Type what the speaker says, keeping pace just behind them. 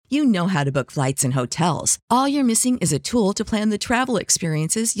You know how to book flights and hotels. All you're missing is a tool to plan the travel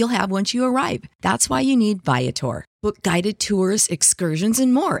experiences you'll have once you arrive. That's why you need Viator. Book guided tours, excursions,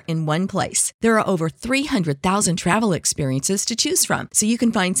 and more in one place. There are over 300,000 travel experiences to choose from, so you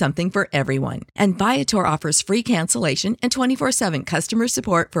can find something for everyone. And Viator offers free cancellation and 24/7 customer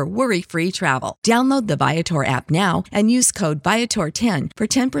support for worry-free travel. Download the Viator app now and use code Viator10 for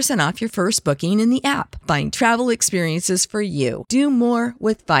 10% off your first booking in the app. Find travel experiences for you. Do more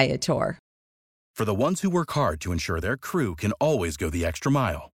with Viator. For the ones who work hard to ensure their crew can always go the extra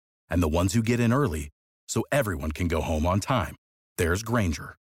mile, and the ones who get in early so everyone can go home on time, there's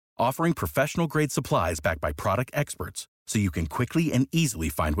Grainger, offering professional-grade supplies backed by product experts so you can quickly and easily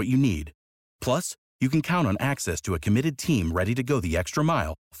find what you need. Plus, you can count on access to a committed team ready to go the extra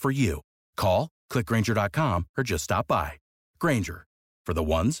mile for you. Call, click Grainger.com, or just stop by. Grainger, for the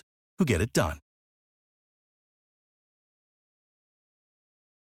ones who get it done.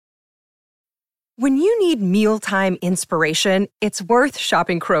 When you need mealtime inspiration, it's worth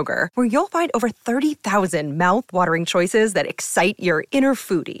shopping Kroger, where you'll find over 30,000 mouth-watering choices that excite your inner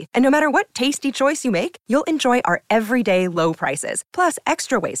foodie. And no matter what tasty choice you make, you'll enjoy our everyday low prices, plus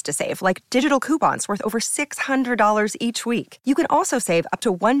extra ways to save, like digital coupons worth over $600 each week. You can also save up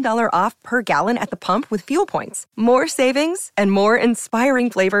to $1 off per gallon at the pump with fuel points. More savings and more inspiring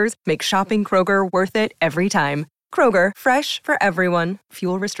flavors make shopping Kroger worth it every time. Kroger, fresh for everyone.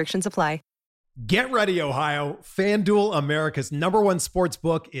 Fuel restrictions apply. Get ready, Ohio. FanDuel, America's #1 sports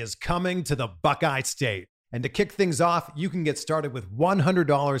book, is coming to the Buckeye State. And to kick things off, you can get started with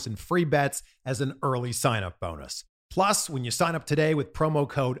 $100 in free bets as an early sign-up bonus. Plus, when you sign up today with promo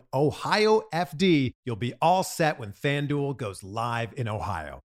code OhioFD, you'll be all set when FanDuel goes live in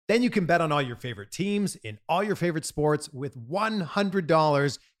Ohio. Then you can bet on all your favorite teams in all your favorite sports with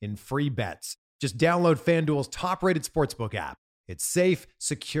 $100 in free bets. Just download FanDuel's top-rated sportsbook app. It's safe,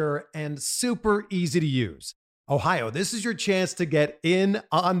 secure, and super easy to use. Ohio, this is your chance to get in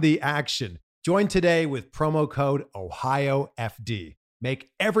on the action. Join today with promo code OhioFD. Make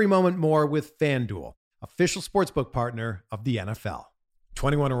every moment more with FanDuel, official sportsbook partner of the NFL.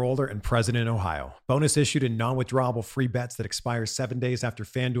 21 or older and present in Ohio. Bonus issued in non-withdrawable free bets that expire 7 days after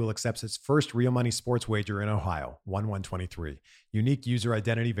FanDuel accepts its first real money sports wager in Ohio, 1/1/23. Unique user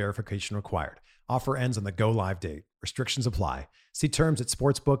identity verification required. Offer ends on the go live date. Restrictions apply. See terms at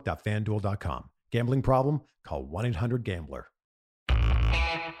sportsbook.fanduel.com. Gambling problem? Call 1-800-GAMBLER.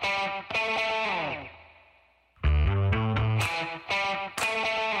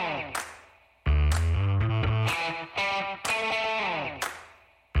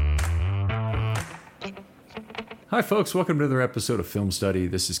 Hi folks, welcome to another episode of Film Study.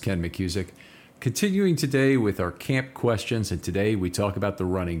 This is Ken McCusick. Continuing today with our camp questions, and today we talk about the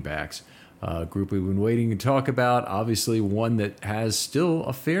running backs. A group we've been waiting to talk about, obviously one that has still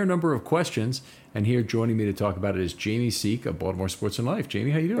a fair number of questions. And here joining me to talk about it is Jamie Seek of Baltimore Sports and Life. Jamie,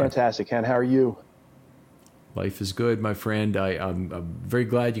 how you doing? Fantastic, Ken. How are you? Life is good, my friend. I'm very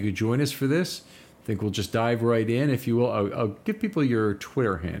glad you could join us for this. I think we'll just dive right in, if you will. I'll give people your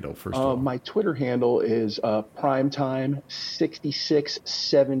Twitter handle first of all. My Twitter handle is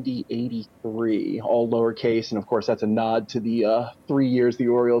primetime667083, all lowercase, and of course that's a nod to the 3 years the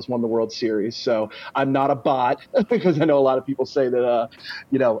Orioles won the World Series. So I'm not a bot, because I know a lot of people say that a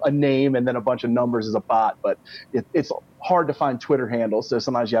name and then a bunch of numbers is a bot, but it's hard to find Twitter handles, so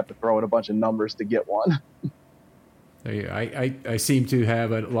sometimes you have to throw in a bunch of numbers to get one. I seem to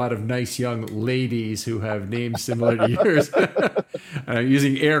have a lot of nice young ladies who have names similar to yours. I'm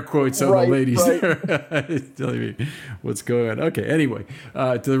using air quotes on the ladies right. Telling me what's going on. Okay, anyway,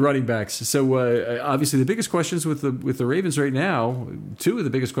 to the running backs. So obviously the biggest questions with the Ravens right now, two of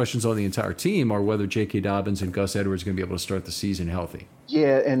the biggest questions on the entire team are whether J.K. Dobbins and Gus Edwards are going to be able to start the season healthy.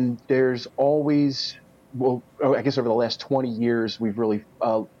 Yeah, and there's always, I guess over the last 20 years, we've really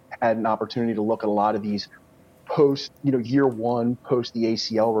had an opportunity to look at a lot of these post, year one, post the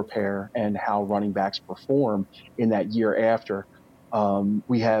ACL repair, and how running backs perform in that year after.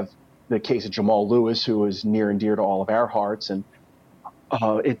 We have the case of Jamal Lewis, who was near and dear to all of our hearts. And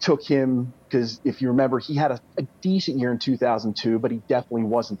it took him, because if you remember, he had a decent year in 2002, but he definitely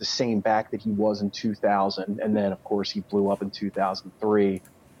wasn't the same back that he was in 2000. And then, of course, he blew up in 2003.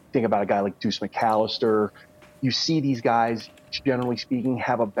 Think about a guy like Deuce McAllister. You see these guys, generally speaking,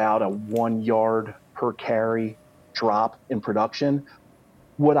 have about a 1 yard per carry drop in production.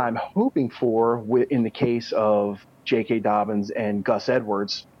 What I'm hoping for in the case of J.K. Dobbins and Gus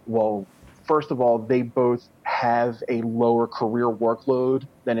Edwards, well, first of all, they both have a lower career workload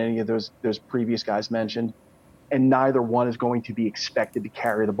than any of those previous guys mentioned, and neither one is going to be expected to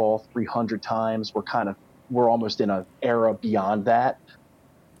carry the ball 300 times. We're almost in an era beyond that.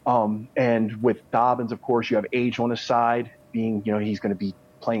 And with Dobbins, of course, you have age on his side, being, he's going to be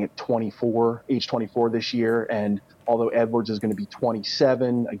playing at age 24 this year. And although Edwards is going to be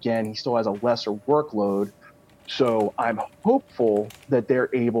 27, again, he still has a lesser workload. So I'm hopeful that they're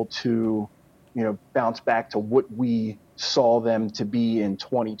able to, bounce back to what we saw them to be in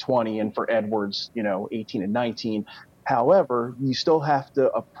 2020. And for Edwards, 18 and 19. However, you still have to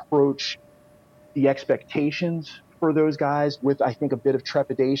approach the expectations for those guys with, I think, a bit of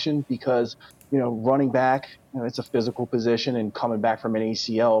trepidation because, running back, it's a physical position, and coming back from an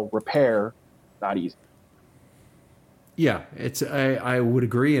ACL repair, not easy. Yeah, I would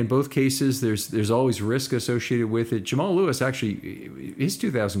agree in both cases. There's always risk associated with it. Jamal Lewis, actually, his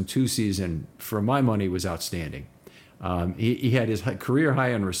 2002 season, for my money, was outstanding. He had his career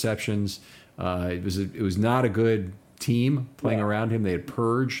high on receptions. It was not a good team playing around him. They had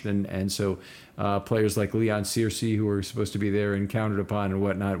purged, and so players like Leon Searcy, who were supposed to be there and counted upon and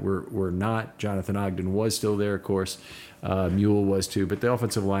whatnot, were not. Jonathan Ogden was still there, of course. Mule was too, but the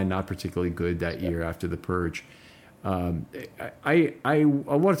offensive line not particularly good that year after the purge. I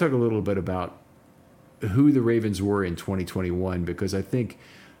want to talk a little bit about who the Ravens were in 2021, because I think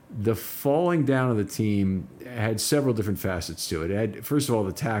the falling down of the team had several different facets to it. It had, first of all,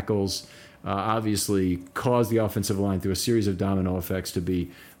 the tackles obviously caused the offensive line through a series of domino effects to be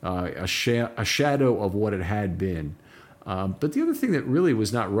a shadow of what it had been. But the other thing that really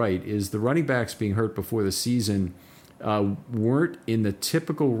was not right is the running backs being hurt before the season weren't in the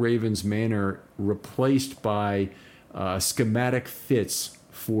typical Ravens manner replaced by schematic fits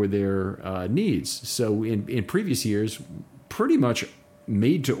for their needs. So in previous years, pretty much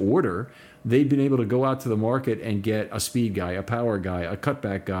made to order, they'd been able to go out to the market and get a speed guy, a power guy, a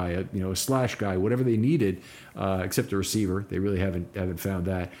cutback guy, a slash guy, whatever they needed, except a receiver. They really haven't found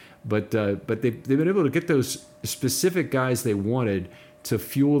that. But they've been able to get those specific guys they wanted to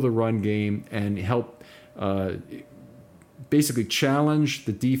fuel the run game and help basically challenge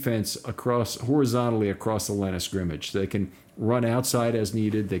the defense horizontally across the line of scrimmage. They can run outside as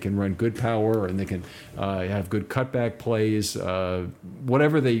needed. They can run good power, and they can have good cutback plays.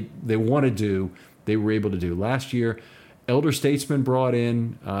 Whatever they want to do, they were able to do. Last year, elder statesmen brought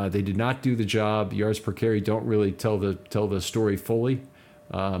in. They did not do the job. Yards per carry don't really tell the story fully.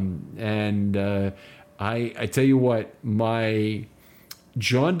 I tell you what, my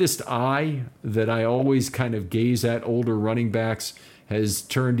jaundiced eye that I always kind of gaze at older running backs has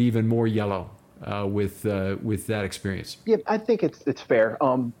turned even more yellow with that experience. Yeah, I think it's fair.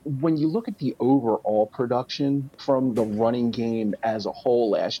 When you look at the overall production from the running game as a whole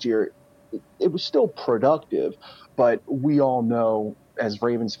last year, it was still productive, but we all know as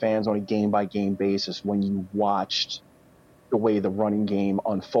Ravens fans on a game-by-game basis, when you watched the way the running game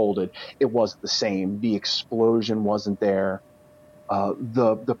unfolded, it wasn't the same. The explosion wasn't there.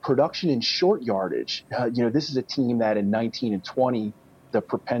 The production in short yardage, this is a team that in 19 and 20, the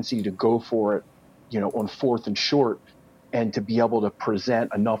propensity to go for it, on fourth and short, and to be able to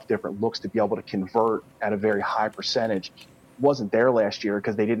present enough different looks to be able to convert at a very high percentage wasn't there last year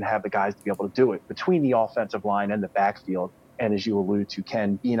because they didn't have the guys to be able to do it between the offensive line and the backfield. And as you allude to,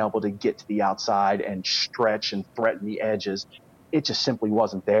 Ken, being able to get to the outside and stretch and threaten the edges, it just simply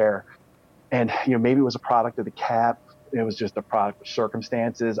wasn't there. And, maybe it was a product of the cap. It was just a product of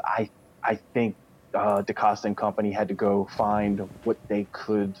circumstances. I think DeCosta and company had to go find what they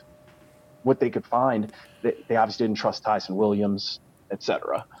could find. They obviously didn't trust Tyson Williams,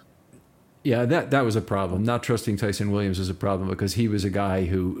 etc. Yeah, that was a problem. Not trusting Tyson Williams was a problem because he was a guy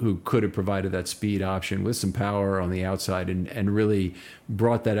who could have provided that speed option with some power on the outside and really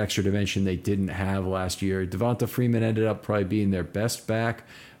brought that extra dimension they didn't have last year. Devonta Freeman ended up probably being their best back.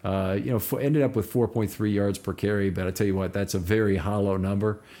 Ended up with 4.3 yards per carry, but I tell you what, that's a very hollow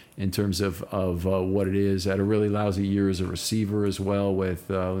number in terms of what it is. Had a really lousy year as a receiver as well with,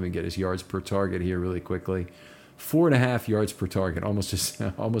 let me get his yards per target here really quickly. 4.5 yards per target,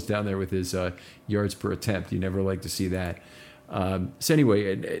 almost down there with his yards per attempt. You never like to see that. So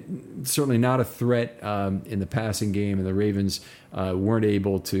anyway, certainly not a threat in the passing game, and the Ravens weren't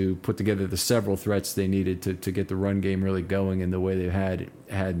able to put together the several threats they needed to get the run game really going in the way they had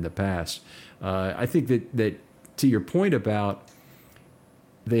in the past. I think that to your point about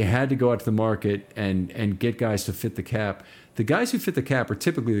they had to go out to the market and get guys to fit the cap. The guys who fit the cap are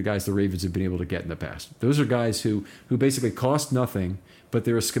typically the guys the Ravens have been able to get in the past. Those are guys who basically cost nothing, but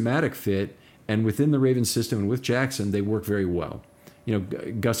they're a schematic fit, and within the Ravens system and with Jackson, they work very well.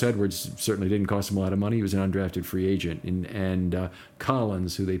 Gus Edwards certainly didn't cost him a lot of money. He was an undrafted free agent. And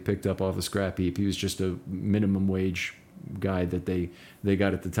Collins, who they picked up off a scrap heap, he was just a minimum wage guy that they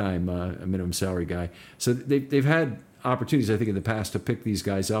got at the time, a minimum salary guy. So they've had opportunities, I think, in the past to pick these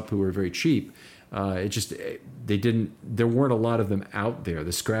guys up who were very cheap. There weren't a lot of them out there.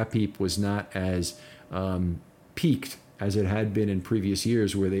 The scrap heap was not as peaked as it had been in previous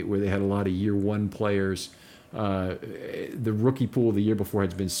years, where they had a lot of year one players. The rookie pool the year before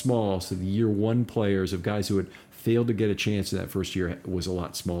had been small, so the year one players of guys who had failed to get a chance in that first year was a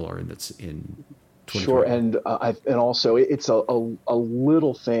lot smaller, and that's in. Sure, and also it's a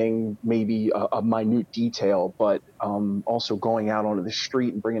little thing, maybe a minute detail, but also going out onto the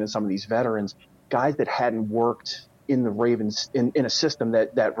street and bringing in some of these veterans, guys that hadn't worked in the Ravens in a system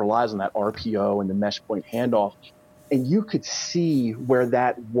that relies on that RPO and the mesh point handoff. And you could see where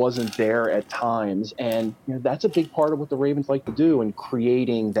that wasn't there at times. And that's a big part of what the Ravens like to do in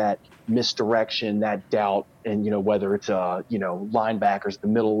creating that misdirection, that doubt. And, whether it's, linebackers, the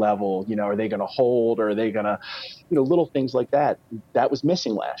middle level, are they going to hold, or are they going to, little things like that. That was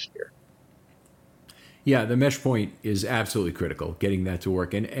missing last year. Yeah, the mesh point is absolutely critical, getting that to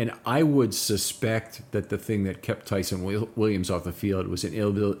work. And I would suspect that the thing that kept Tyson Williams off the field was an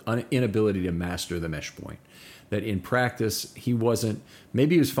inability to master the mesh point. That in practice,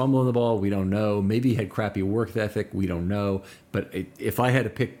 maybe he was fumbling the ball, we don't know. Maybe he had crappy work ethic, we don't know. But if I had to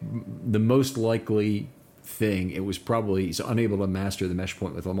pick the most likely thing, it was probably he's unable to master the mesh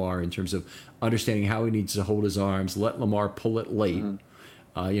point with Lamar in terms of understanding how he needs to hold his arms, let Lamar pull it late.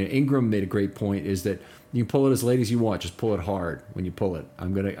 Mm-hmm. Ingram made a great point, is that you can pull it as late as you want, just pull it hard when you pull it.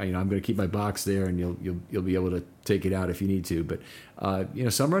 I'm gonna keep my box there, and you'll be able to take it out if you need to. But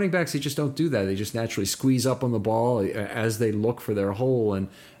some running backs, they just don't do that. They just naturally squeeze up on the ball as they look for their hole, and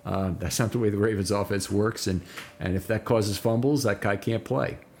that's not the way the Ravens offense works. And if that causes fumbles, that guy can't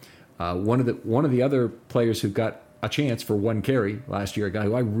play. One of the other players who got a chance for one carry last year, a guy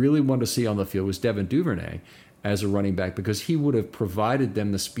who I really wanted to see on the field, was Devin Duvernay as a running back, because he would have provided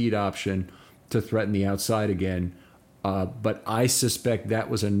them the speed option to threaten the outside again. But I suspect that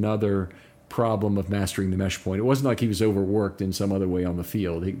was another problem of mastering the mesh point. It wasn't like he was overworked in some other way on the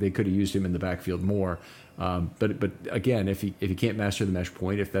field. They could have used him in the backfield more. But again, if he can't master the mesh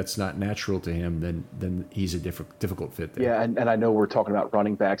point, if that's not natural to him, then he's a difficult fit there. Yeah, and I know we're talking about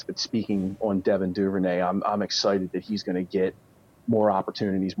running backs, but speaking on Devin Duvernay, I'm excited that he's going to get more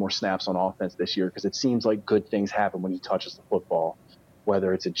opportunities, more snaps on offense this year, because it seems like good things happen when he touches the football.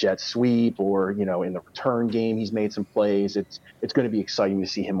 Whether it's a jet sweep or, in the return game, he's made some plays. It's going to be exciting to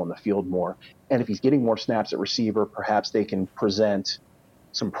see him on the field more. And if he's getting more snaps at receiver, perhaps they can present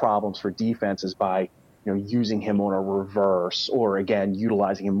some problems for defenses by, using him on a reverse, or again,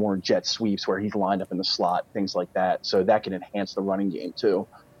 utilizing him more in jet sweeps where he's lined up in the slot, things like that. So that can enhance the running game too.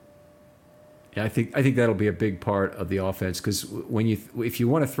 Yeah, I think that'll be a big part of the offense, because if you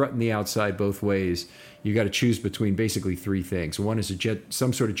want to threaten the outside both ways, you got to choose between basically three things. One is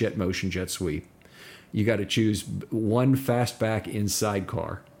some sort of jet motion, jet sweep. You got to choose one fast back in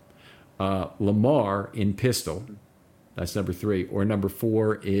sidecar, Lamar in pistol. That's number 3. Or number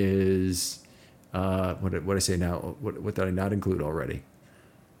 4 is what did I say now? What did I not include already?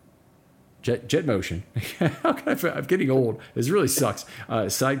 Jet motion. I'm getting old. This really sucks.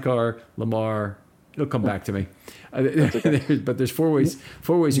 Sidecar, Lamar. It'll come back to me. But there's four ways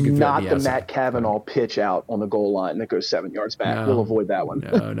you can threaten the outside. Not the Matt Cavanaugh pitch out on the goal line that goes 7 yards back. No, we'll avoid that one.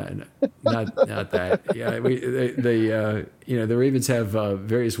 No, not that. Yeah, the Ravens have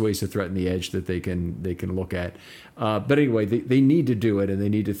various ways to threaten the edge that they can look at. But anyway, they need to do it, and they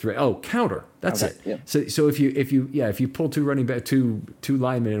need to counter. That's it. Yeah. So if you pull two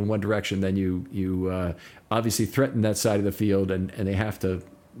linemen in one direction, then you obviously threaten that side of the field, and they have to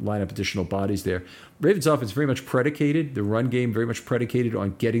line up additional bodies there. Ravens offense very much predicated, the run game very much predicated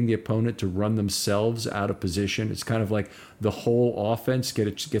on getting the opponent to run themselves out of position. It's kind of like the whole offense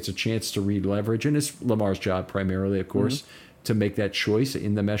gets a chance to read leverage, and it's Lamar's job primarily, of course, to make that choice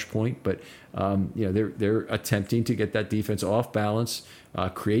in the mesh point. But they're attempting to get that defense off balance,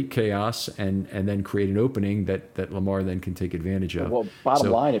 create chaos, and then create an opening that Lamar then can take advantage of. Well,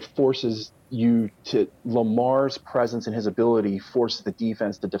 bottom line, it forces you to Lamar's presence and his ability forces the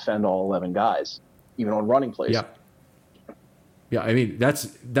defense to defend all 11 guys, even on running plays. Yeah, I mean, that's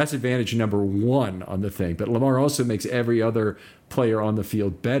advantage number 1 on the thing. But Lamar also makes every other player on the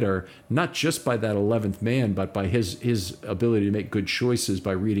field better, not just by that 11th man, but by his ability to make good choices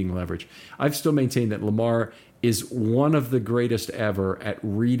by reading leverage. I've still maintained that Lamar is one of the greatest ever at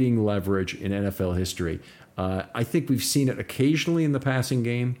reading leverage in NFL history. I think we've seen it occasionally in the passing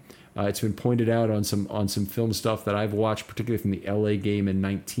game. It's been pointed out on some film stuff that I've watched, particularly from the LA game in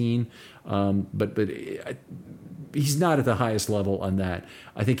 19. But he's not at the highest level on that.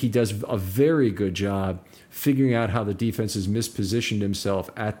 I think he does a very good job figuring out how the defense has mispositioned himself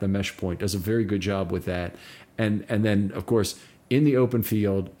at the mesh point. Does a very good job with that. And then, of course, in the open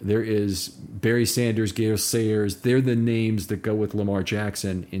field, there is Barry Sanders, Gale Sayers. They're the names that go with Lamar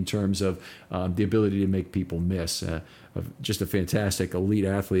Jackson in terms of the ability to make people miss. Just a fantastic elite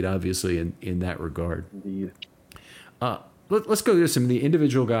athlete, obviously, in that regard. Indeed. Let's go to some of the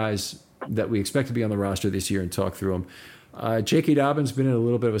individual guys that we expect to be on the roster this year and talk through them. J.K. Dobbins been in a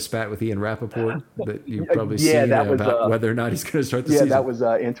little bit of a spat with Ian Rappaport that you've probably seen about whether or not he's going to start the season. Yeah, that was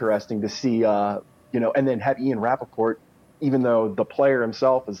interesting to see, and then have Ian Rappaport, even though the player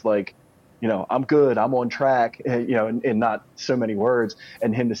himself is like, I'm good, I'm on track, in not so many words,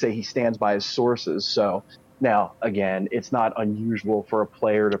 and him to say he stands by his sources. So now, again, it's not unusual for a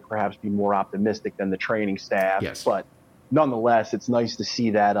player to perhaps be more optimistic than the training staff. Yes. But nonetheless, it's nice to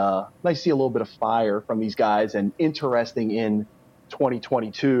see that, nice to see a little bit of fire from these guys, and interesting in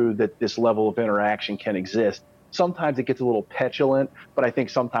 2022 that this level of interaction can exist. Sometimes it gets a little petulant, but I think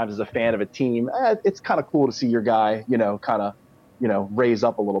sometimes as a fan of a team, it's kind of cool to see your guy, raise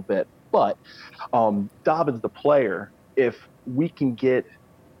up a little bit. But Dobbins, the player, if we can get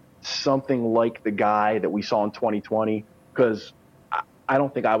something like the guy that we saw in 2020, because I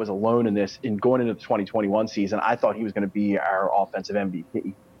don't think I was alone in this. In going into the 2021 season, I thought he was going to be our offensive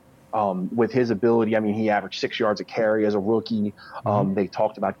MVP. With his ability, he averaged 6 yards a carry as a rookie. They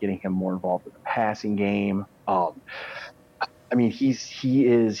talked about getting him more involved with the passing game.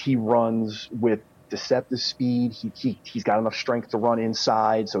 He runs with deceptive speed. He's got enough strength to run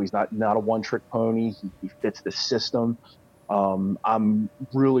inside, so he's not a one-trick pony. He fits the system. I'm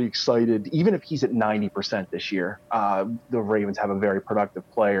really excited. Even if he's at 90% this year, the Ravens have a very productive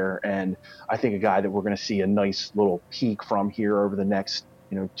player, and I think a guy that we're going to see a nice little peak from here over the next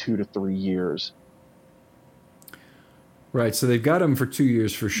 2 to 3 years. Right, so they've got him for 2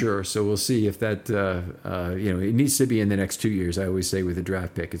 years for sure. So we'll see if that, it needs to be in the next 2 years. I always say with a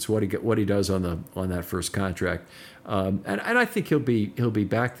draft pick, it's what he does on that first contract, and I think he'll be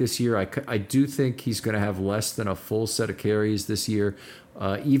back this year. I do think he's going to have less than a full set of carries this year,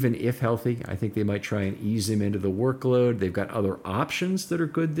 even if healthy. I think they might try and ease him into the workload. They've got other options that are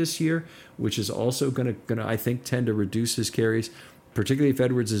good this year, which is also going to I think tend to reduce his carries. Particularly if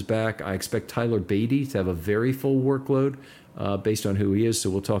Edwards is back, I expect Tyler Beatty to have a very full workload based on who he is. So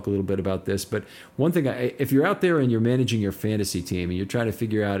we'll talk a little bit about this. But one thing, if you're out there and you're managing your fantasy team and you're trying to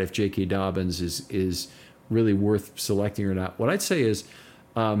figure out if J.K. Dobbins is really worth selecting or not, what I'd say is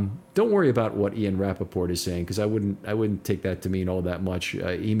don't worry about what Ian Rappaport is saying, because I wouldn't take that to mean all that much.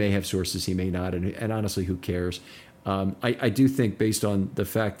 He may have sources, he may not, and honestly, who cares? I do think, based on the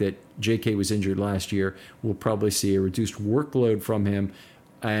fact that J.K. was injured last year, we'll probably see a reduced workload from him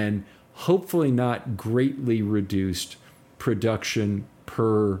and hopefully not greatly reduced production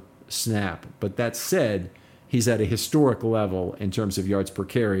per snap. But that said, he's at a historic level in terms of yards per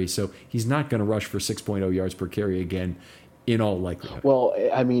carry, so he's not going to rush for 6.0 yards per carry again in all likelihood. Well,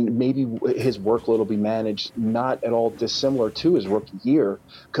 maybe his workload will be managed not at all dissimilar to his rookie year,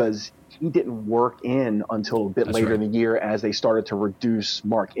 because he didn't work in until a bit later in the year as they started to reduce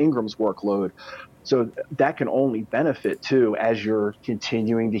Mark Ingram's workload. So that can only benefit too as you're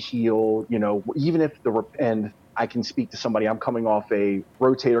continuing to heal, even if and I can speak to somebody, I'm coming off a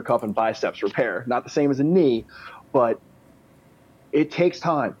rotator cuff and biceps repair, not the same as a knee, but it takes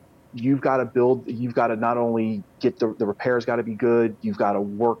time. You've got to not only get the repair's got to be good, you've got to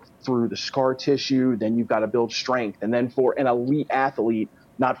work through the scar tissue, then you've got to build strength. And then for an elite athlete,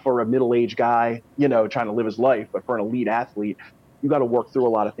 not for a middle-aged guy, trying to live his life, but for an elite athlete, you got to work through a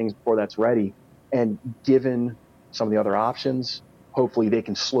lot of things before that's ready. And given some of the other options, hopefully they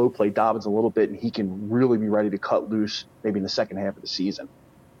can slow play Dobbins a little bit and he can really be ready to cut loose maybe in the second half of the season.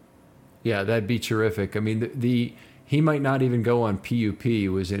 Yeah, that'd be terrific. He might not even go on PUP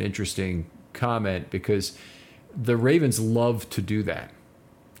was an interesting comment, because the Ravens love to do that.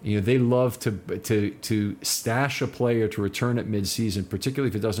 They love to stash a player to return at midseason, particularly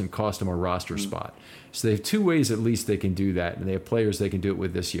if it doesn't cost them a roster spot. So they have two ways at least they can do that, and they have players they can do it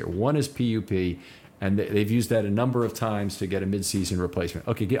with this year. One is PUP, and they've used that a number of times to get a midseason replacement.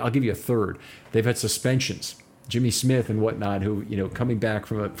 Okay, I'll give you a third. They've had suspensions. Jimmy Smith and whatnot, who coming back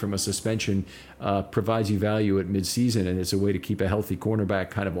from a suspension provides you value at midseason, and it's a way to keep a healthy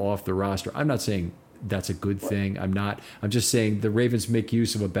cornerback kind of off the roster. I'm not saying that's a good thing. I'm just saying the Ravens make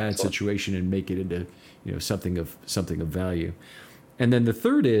use of a bad situation and make it into something of value. And then the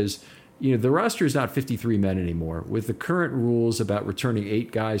third is the roster is not 53 men anymore. With the current rules about returning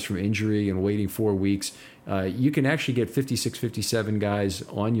 8 guys from injury and waiting 4 weeks, you can actually get 56, 57 guys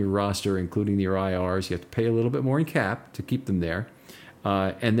on your roster, including your IRs. You have to pay a little bit more in cap to keep them there.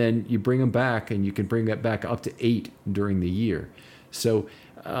 And then you bring them back, and you can bring that back up to 8 during the year. So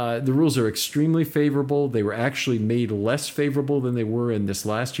the rules are extremely favorable. They were actually made less favorable than they were in this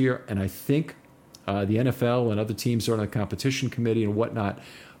last year. And I think the NFL and other teams on the competition committee and whatnot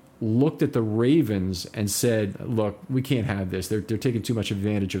looked at the Ravens and said, look, we can't have this. They're taking too much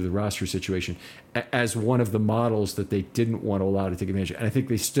advantage of the roster situation as one of the models that they didn't want to allow to take advantage of. And I think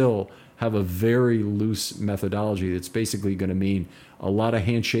they still have a very loose methodology that's basically going to mean a lot of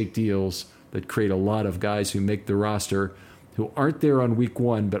handshake deals that create a lot of guys who make the roster who aren't there on week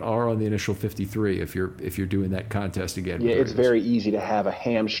 1 but are on the initial 53 if you're doing that contest again. Yeah, it's very easy to have a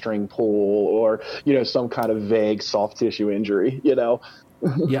hamstring pull or some kind of vague soft tissue injury,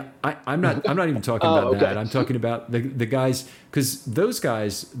 Yeah, I'm not even talking about that. I'm talking about the guys, because those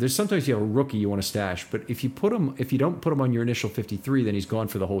guys, there's sometimes you have a rookie you want to stash, but if you don't put him on your initial 53, then he's gone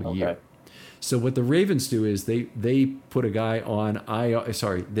for the whole year. So what the Ravens do is they put a guy on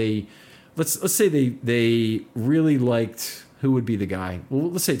let's say they really liked, who would be the guy?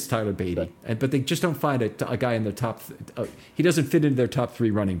 Well, let's say it's Tyler Beatty, but they just don't find a guy in the top. He doesn't fit into their top 3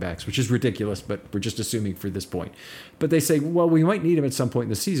 running backs, which is ridiculous, but we're just assuming for this point. But they say, well, we might need him at some point in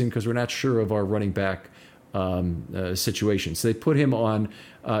the season because we're not sure of our running back situation. So they put him on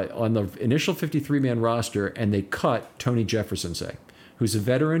the initial 53-man roster, and they cut Tony Jefferson, who's a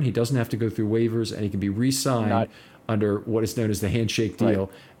veteran. He doesn't have to go through waivers, and he can be re-signed under what is known as the handshake deal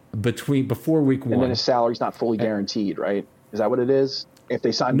before week 1. And then his salary's not fully guaranteed, right? Is that what it is? If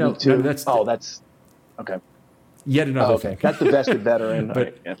they sign week 2? No, that's okay. Yet another thing. That's the vested veteran.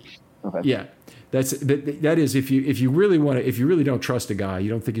 But, okay. Yeah. That is if you really don't trust a guy, you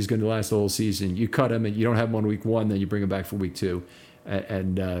don't think he's going to last the whole season, you cut him and you don't have him on week 1, then you bring him back for week 2.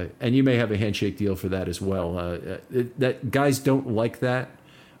 And you may have a handshake deal for that as well. That guys don't like that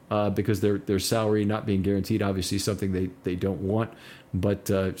because their salary not being guaranteed, obviously something they don't want.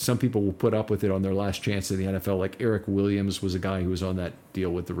 But some people will put up with it on their last chance in the NFL. Like Eric Williams was a guy who was on that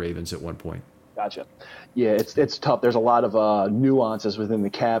deal with the Ravens at one point. Gotcha. Yeah, it's tough. There's a lot of nuances within the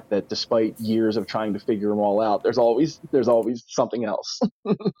cap that, despite years of trying to figure them all out, there's always something else.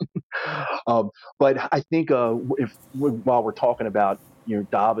 But I think while we're talking about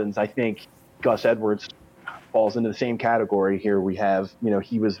Dobbins, I think Gus Edwards falls into the same category here. We have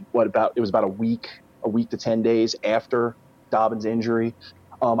he was about a week to 10 days after Dobbins' injury.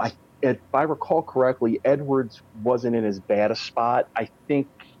 If I recall correctly, Edwards wasn't in as bad a spot. I think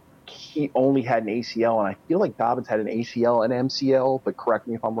he only had an ACL, and I feel like Dobbins had an ACL and MCL, but correct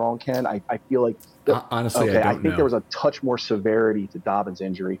me if I'm wrong, Ken. I feel like honestly, I think there was a touch more severity to Dobbins'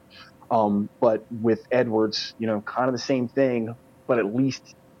 injury. But with Edwards, kind of the same thing, but at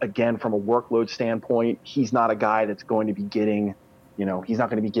least, again, from a workload standpoint, he's not a guy that's going to be getting, he's not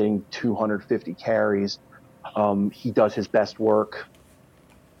going to be getting 250 carries. He does his best work.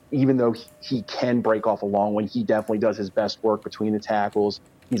 Even though he can break off a long one, he definitely does his best work between the tackles.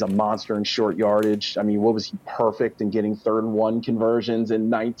 He's a monster in short yardage. I mean, what was he perfect in getting 3rd and 1 conversions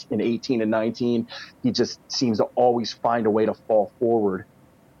in 18 and 19? He just seems to always find a way to fall forward.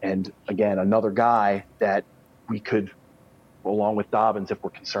 And again, another guy that we could, along with Dobbins, if we're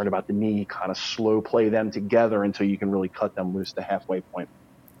concerned about the knee, kind of slow play them together until you can really cut them loose the halfway point.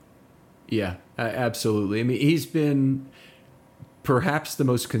 Yeah, absolutely. I mean, he's been perhaps the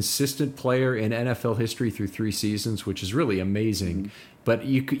most consistent player in NFL history through 3 seasons, which is really amazing. Mm-hmm. But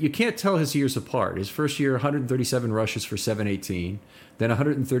you can't tell his years apart. His first year, 137 rushes for 718, then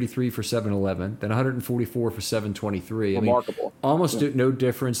 133 for 711, then 144 for 723. Remarkable. I mean, almost no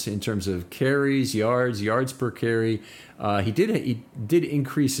difference in terms of carries, yards per carry. He did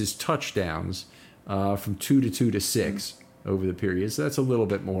increase his touchdowns from 2 to 6. Over the period, so that's a little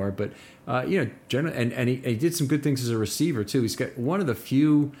bit more, but generally, and he did some good things as a receiver too. He's got one of the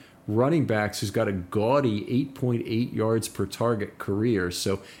few running backs who's got a gaudy 8.8 yards per target career.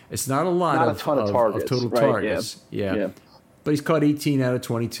 So it's not a lot of total targets. Yeah. But he's caught 18 out of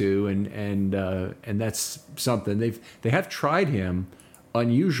 22, and that's something. They have tried him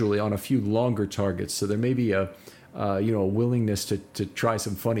unusually on a few longer targets. So there may be a willingness to try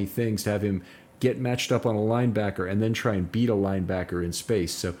some funny things, to have him get matched up on a linebacker and then try and beat a linebacker in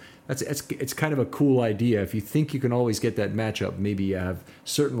space. So it's kind of a cool idea. If you think you can always get that matchup, maybe you have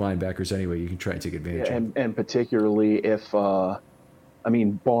certain linebackers anyway you can try and take advantage of. And particularly if,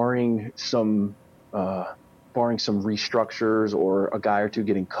 barring some restructures or a guy or two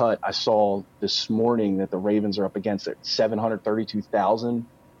getting cut, I saw this morning that the Ravens are up against 732,000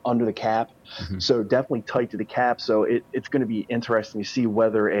 under the cap. So definitely tight to the cap. So it's going to be interesting to see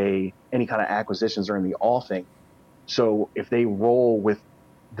whether any kind of acquisitions are in the offing. So if they roll with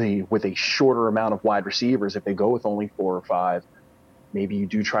a shorter amount of wide receivers, if they go with only 4 or 5, maybe you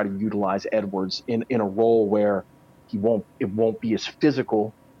do try to utilize Edwards in a role where it won't be as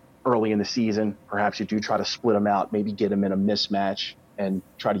physical early in the season. Perhaps you do try to split him out, maybe get him in a mismatch and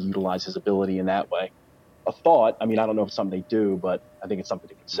try to utilize his ability in that way. A thought. I mean, I don't know if it's something they do, but I think it's something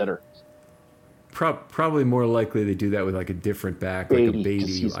to consider. Probably more likely they do that with like a different back, like a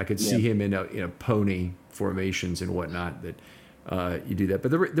Beatty. I could see him in a pony formations and whatnot that you do that.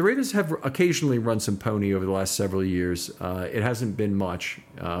 But the Ravens have occasionally run some pony over the last several years. It hasn't been much.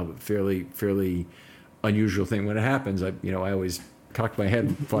 Fairly unusual thing when it happens. I always cock my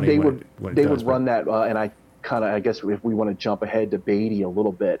head funny they when they it does. Would run that, and I guess if we want to jump ahead to Beatty a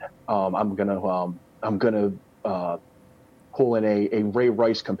little bit, I'm gonna pull in a Ray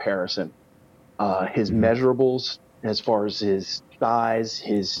Rice comparison. His measurables, as far as his size,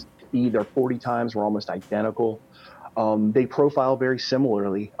 his speed, their 40 times were almost identical. They profile very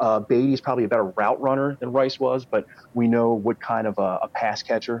similarly. Beatty's probably a better route runner than Rice was, but we know what kind of a pass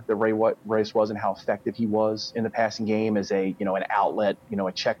catcher that Rice was and how effective he was in the passing game as an outlet,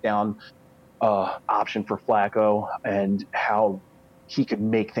 a check down option for Flacco, and how he could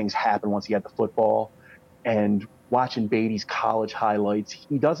make things happen once he had the football. And watching Beatty's college highlights,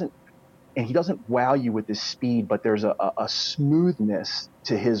 he doesn't wow you with his speed, but there's a smoothness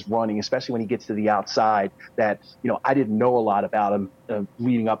to his running, especially when he gets to the outside, that, I didn't know a lot about him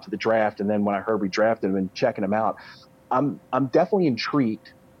leading up to the draft. And then when I heard we drafted him and checking him out, I'm definitely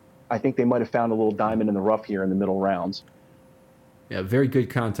intrigued. I think they might have found a little diamond in the rough here in the middle rounds. Yeah, very good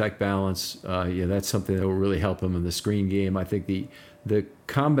contact balance. That's something that will really help him in the screen game. I think the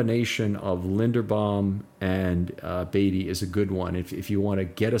combination of Linderbaum and Beatty is a good one if you want to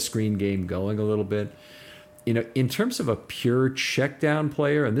get a screen game going a little bit. In terms of a pure check down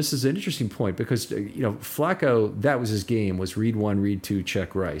player, and this is an interesting point because Flacco, that was his game, was read 1, read 2,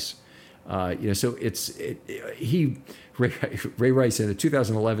 check Rice. So Ray Rice in the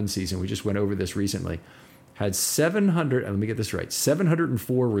 2011 season, we just went over this recently, had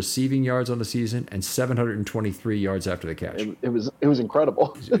 704 receiving yards on the season and 723 yards after the catch. It was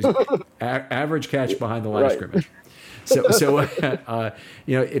incredible. Average catch behind the line of scrimmage.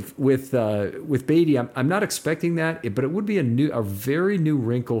 If with Beatty, I'm not expecting that, but it would be a very new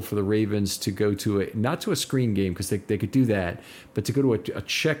wrinkle for the Ravens to go to not to a screen game, because they could do that, but to go to a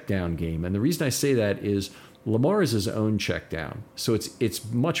check down game. And the reason I say that is Lamar is his own check down, so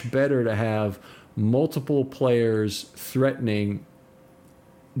it's much better to have multiple players threatening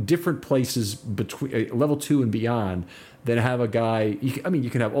different places between level 2 and beyond than have a guy. You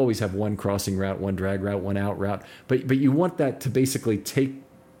can always have one crossing route, one drag route, one out route, but you want that to basically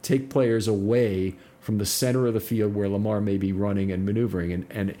take players away from the center of the field where Lamar may be running and maneuvering.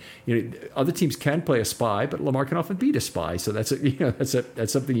 And other teams can play a spy, but Lamar can often beat a spy. So that's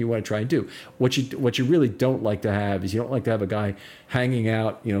something you want to try and do. What you really don't like to have is you don't like to have a guy hanging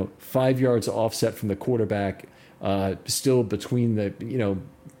out 5 yards offset from the quarterback, still between the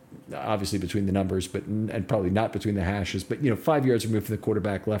obviously between the numbers, and probably not between the hashes, but 5 yards removed from the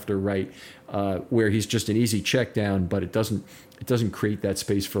quarterback, left or right, where he's just an easy check down, but it doesn't create that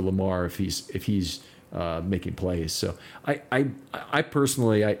space for Lamar if he's making plays. So I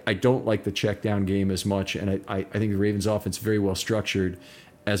personally I don't like the check down game as much, and I think the Ravens offense is very well structured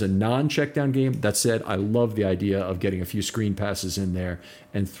as a non-check down game. That said, I love the idea of getting a few screen passes in there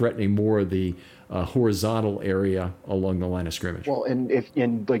and threatening more of the horizontal area along the line of scrimmage. Well,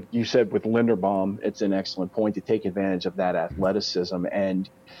 and like you said with Linderbaum, it's an excellent point to take advantage of that athleticism. And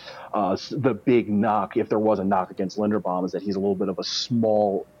the big knock, if there was a knock against Linderbaum, is that he's a little bit of a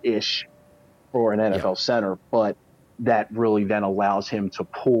small-ish for an NFL center, but that really then allows him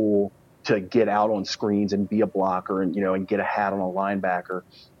to get out on screens and be a blocker and get a hat on a linebacker.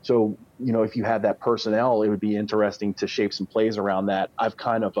 So, if you have that personnel, it would be interesting to shape some plays around that. I've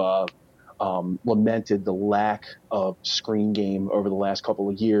kind of lamented the lack of screen game over the last couple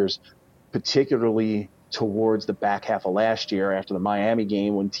of years, particularly towards the back half of last year after the Miami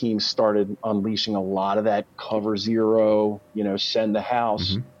game, when teams started unleashing a lot of that cover zero, send the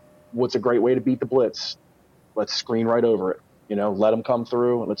house. Mm-hmm. What's a great way to beat the blitz? Let's screen right over it. Let them come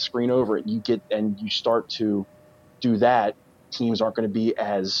through and let's screen over it. You start to do that. Teams aren't going to be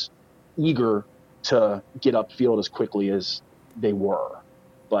as eager to get upfield as quickly as they were,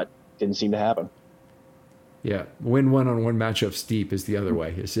 but didn't seem to happen. Yeah, win one-on-one matchups deep is the other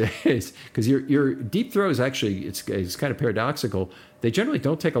way. Because your deep throws, actually, it's kind of paradoxical. They generally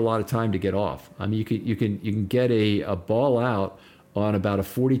don't take a lot of time to get off. I mean, you can get a ball out on about a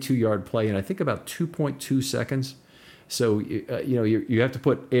 42-yard play in I think about 2.2 seconds. So you have to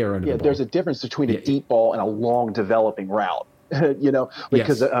put air under the ball. There's a difference between a deep ball and a long developing route.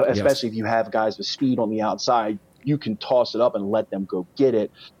 Because especially if you have guys with speed on the outside, you can toss it up and let them go get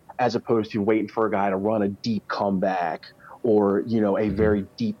it, as opposed to waiting for a guy to run a deep comeback or a very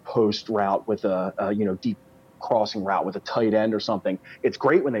deep post route with a deep crossing route with a tight end or something. It's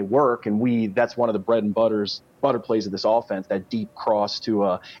great when they work, and that's one of the bread and butter plays of this offense, that deep cross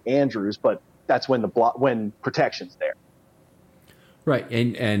to Andrews. But that's when when protection's there. Right,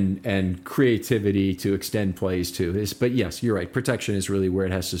 and creativity to extend plays too. But yes, you're right. Protection is really where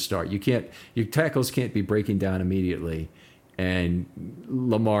it has to start. Your tackles can't be breaking down immediately, and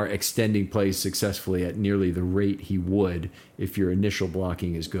Lamar extending plays successfully at nearly the rate he would if your initial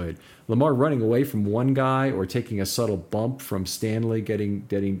blocking is good. Lamar running away from one guy or taking a subtle bump from Stanley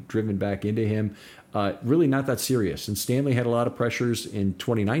getting driven back into him, really not that serious. And Stanley had a lot of pressures in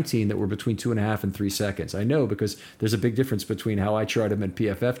 2019 that were between 2.5 and 3 seconds. I know because there's a big difference between how I chart him and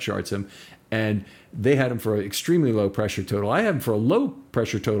PFF charts him. And they had him for an extremely low pressure total. I had him for a low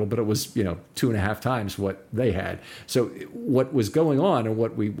pressure total, but it was 2.5 times what they had. So what was going on, and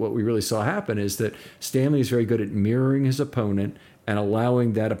what we really saw happen, is that Stanley is very good at mirroring his opponent and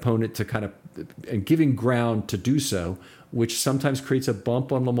allowing that opponent to and giving ground to do so, which sometimes creates a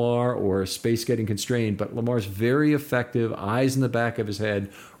bump on Lamar or space getting constrained. But Lamar's very effective, eyes in the back of his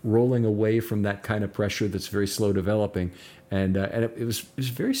head, rolling away from that kind of pressure that's very slow developing. And it was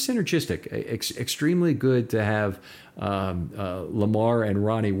very synergistic, extremely good to have Lamar and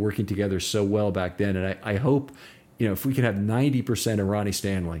Ronnie working together so well back then. And I hope, if we can have 90% of Ronnie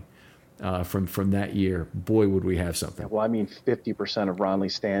Stanley from that year, boy, would we have something. Well, 50% of Ronnie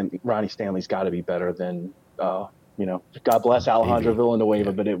Stanley's got to be better than, God bless Alejandro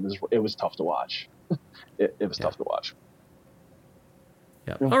Villanueva, but it was tough to watch. It was tough to watch.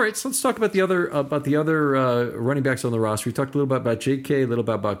 Yeah. All right, so let's talk about the other running backs on the roster. We talked a little bit about J.K., a little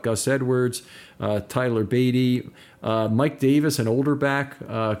bit about Gus Edwards, Tyler Beatty, Mike Davis, an older back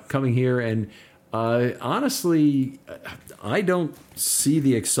coming here. And honestly, I don't see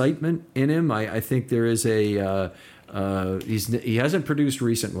the excitement in him. I think there is he hasn't produced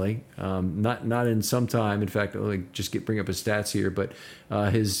recently, not in some time. In fact, let me just bring up his stats here. But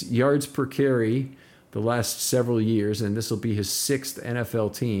his yards per carry the last several years, and this will be his 6th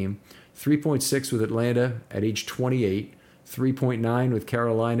NFL team, 3.6 with Atlanta at age 28, 3.9 with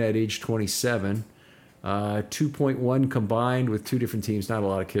Carolina at age 27, 2.1 combined with two different teams, not a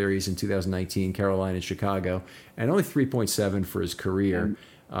lot of carries in 2019, Carolina and Chicago, and only 3.7 for his career.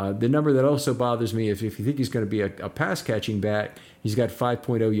 The number that also bothers me, if you think he's going to be a pass-catching back, he's got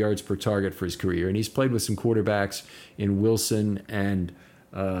 5.0 yards per target for his career, and he's played with some quarterbacks in Wilson and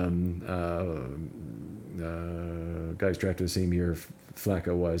guys drafted the same year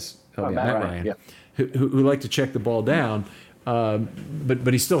Flacco was. Matt Ryan. Yeah. Who like to check the ball down,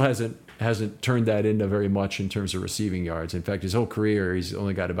 but he still hasn't turned that into very much in terms of receiving yards. In fact, his whole career, he's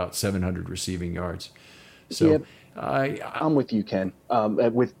only got about 700 receiving yards. So I'm with you, Ken.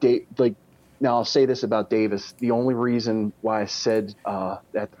 With now I'll say this about Davis. The only reason why I said at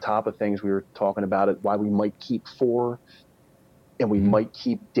the top of things, we were talking about it, why we might keep 4 and we might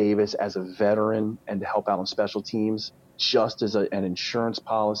keep Davis as a veteran and to help out on special teams, just as an insurance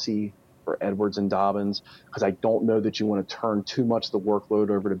policy for Edwards and Dobbins, because I don't know that you want to turn too much of the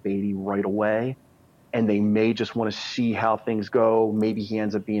workload over to Beatty right away. And they may just want to see how things go. Maybe he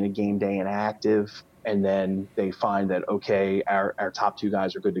ends up being a game day inactive, and then they find that, okay, our top 2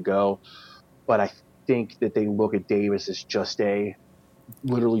 guys are good to go. But I think that they look at Davis as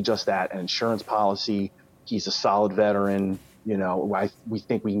literally just that, an insurance policy. He's a solid veteran. We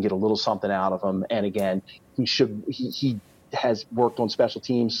think we can get a little something out of him. And again, he has worked on special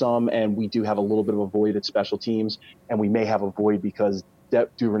teams some, and we do have a little bit of a void at special teams, and we may have a void because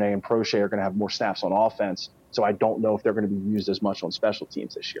Duvernay and Prochet are going to have more snaps on offense. So I don't know if they're going to be used as much on special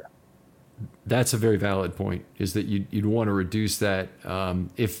teams this year. That's a very valid point, is that you'd want to reduce that.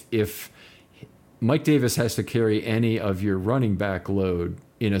 If Mike Davis has to carry any of your running back load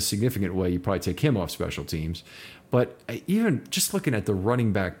in a significant way, you probably take him off special teams. But even just looking at the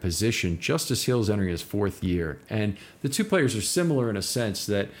running back position, Justice Hill's entering his 4th year. And the two players are similar in a sense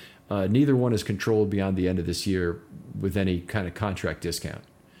that neither one is controlled beyond the end of this year with any kind of contract discount.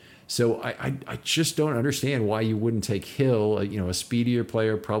 So I just don't understand why you wouldn't take Hill, a speedier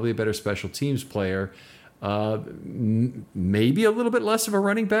player, probably a better special teams player, maybe a little bit less of a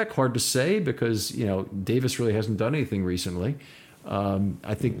running back, hard to say, because, Davis really hasn't done anything recently.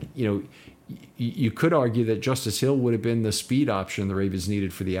 I think, you could argue that Justice Hill would have been the speed option the Ravens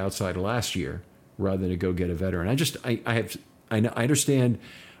needed for the outside last year, rather than to go get a veteran. I I understand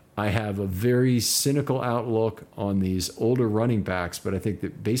I have a very cynical outlook on these older running backs, but I think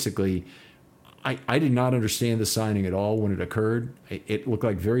that basically I did not understand the signing at all when it occurred. It looked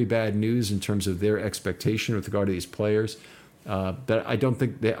like very bad news in terms of their expectation with regard to these players. But I don't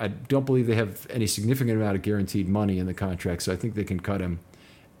believe they have any significant amount of guaranteed money in the contract, so I think they can cut him,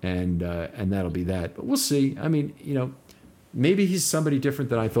 and that'll be that. But we'll see. I mean, maybe he's somebody different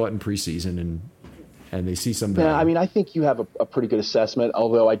than I thought in preseason, and they see some value. Yeah, I mean, I think you have a pretty good assessment,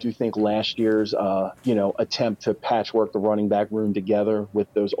 although I do think last year's, attempt to patchwork the running back room together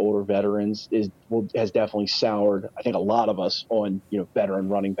with those older veterans has definitely soured, I think, a lot of us on, veteran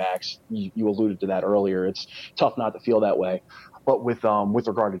running backs. You alluded to that earlier. It's tough not to feel that way. But with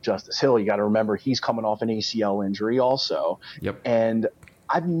regard to Justice Hill, you got to remember he's coming off an ACL injury also. Yep. And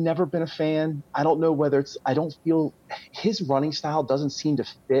I've never been a fan. I don't know whether I don't feel his running style doesn't seem to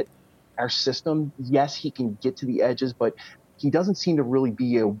fit our system. Yes, he can get to the edges, but he doesn't seem to really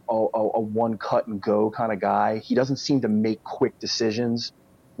be a one cut and go kind of guy. He doesn't seem to make quick decisions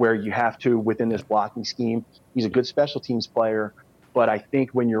where you have to within this blocking scheme. He's a good special teams player, but I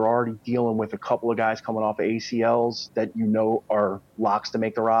think when you're already dealing with a couple of guys coming off of ACLs that are locks to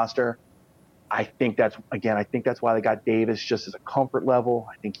make the roster, I think that's why they got Davis, just as a comfort level.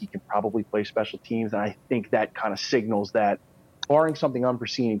 I think he can probably play special teams, and I think that kind of signals that, barring something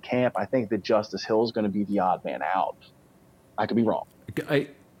unforeseen in camp, I think that Justice Hill is going to be the odd man out. I could be wrong.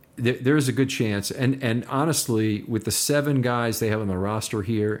 There is a good chance, and honestly, with the 7 guys they have on the roster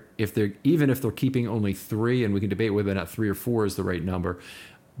here, even if they're keeping only 3, and we can debate whether or not 3 or 4 is the right number,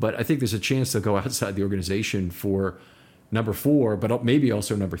 but I think there's a chance they'll go outside the organization for number 4, but maybe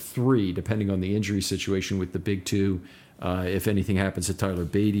also number 3, depending on the injury situation with the big 2. If anything happens to Tyler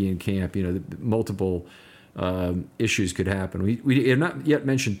Beatty in camp, multiple issues could happen. We have not yet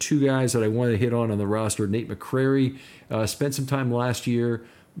mentioned 2 guys that I want to hit on the roster. Nate McCrary spent some time last year,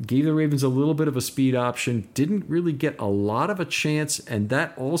 gave the Ravens a little bit of a speed option, didn't really get a lot of a chance, and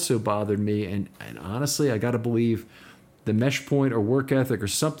that also bothered me. And honestly, I got to believe the mesh point or work ethic or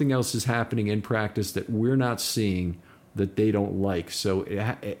something else is happening in practice that we're not seeing that they don't like. So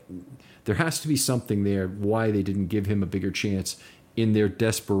there has to be something there why they didn't give him a bigger chance in their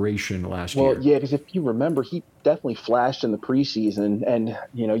desperation last year. Well, yeah, because if you remember, he definitely flashed in the preseason, and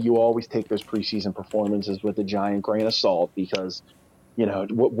you always take those preseason performances with a giant grain of salt because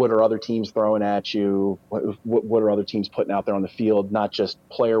what are other teams throwing at you? What are other teams putting out there on the field, not just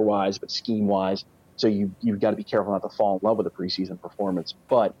player wise but scheme wise? So you've got to be careful not to fall in love with a preseason performance.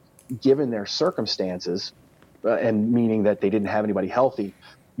 But given their circumstances, and meaning that they didn't have anybody healthy,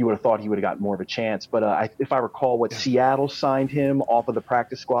 you would have thought he would have gotten more of a chance. But if I recall Seattle signed him off of the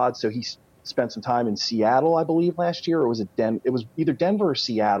practice squad, so he spent some time in Seattle, I believe, last year, or was it it was either Denver or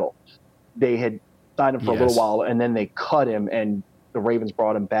Seattle. They had signed him for a little while, and then they cut him, and the Ravens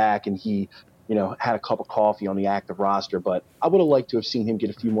brought him back, and he, had a cup of coffee on the active roster. But I would have liked to have seen him get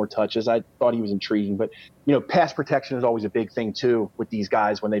a few more touches. I thought he was intriguing. But, pass protection is always a big thing, too, with these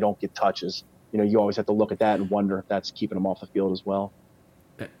guys when they don't get touches. You always have to look at that and wonder if that's keeping them off the field as well.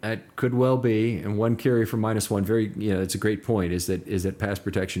 That could well be, and 1 carry for -1. Very, it's a great point. Is that pass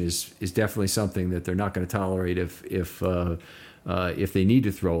protection is definitely something that they're not going to tolerate if they need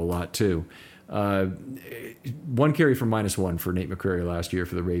to throw a lot too. 1 carry for -1 for Nate McCrary last year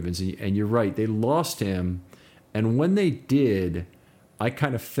for the Ravens, and you're right, they lost him, and when they did, I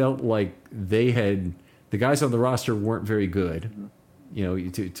kind of felt like the guys on the roster weren't very good.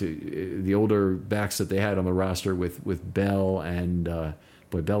 To the older backs that they had on the roster with Bell and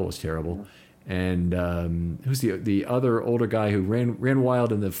Bell was terrible. And who's the other older guy who ran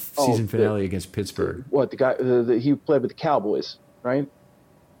wild in the season finale against Pittsburgh? The guy he played with the Cowboys, right?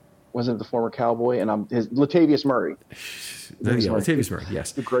 Wasn't it the former Cowboy? And Latavius Murray. Latavius Murray,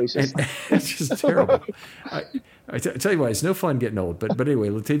 yes. The greatest. It's just terrible. I tell you why, it's no fun getting old. But anyway,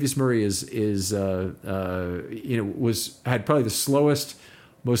 Latavius Murray had probably the slowest,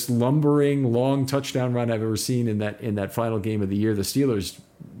 most lumbering, long touchdown run I've ever seen in that final game of the year. The Steelers'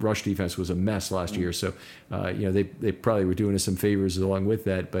 rush defense was a mess last year, so they probably were doing us some favors along with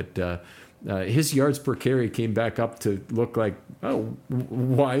that. But his yards per carry came back up to look like,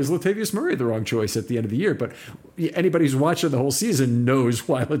 why is Latavius Murray the wrong choice at the end of the year? But anybody who's watching the whole season knows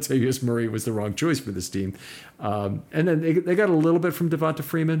why Latavius Murray was the wrong choice for this team. And then they got a little bit from Devonta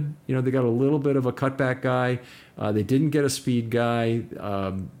Freeman. They got a little bit of a cutback guy. They didn't get a speed guy.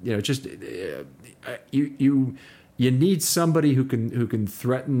 You need somebody who can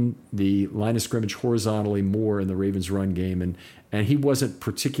threaten the line of scrimmage horizontally more in the Ravens' run game, and he wasn't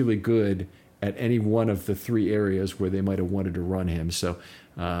particularly good at any one of the 3 areas where they might have wanted to run him. So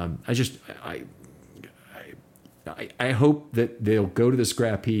I hope that they'll go to the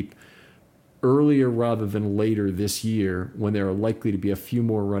scrap heap earlier rather than later this year, when there are likely to be a few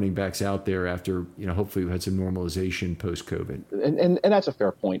more running backs out there after, hopefully we've had some normalization post-COVID. And that's a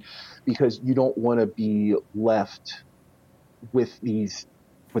fair point, because you don't want to be left with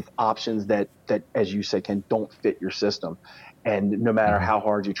options that, as you said, don't fit your system. And no matter how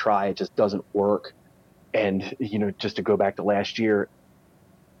hard you try, it just doesn't work. And, just to go back to last year,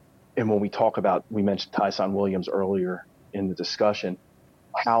 and when we mentioned Tyson Williams earlier in the discussion,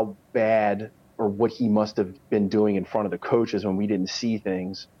 how bad or what he must have been doing in front of the coaches when we didn't see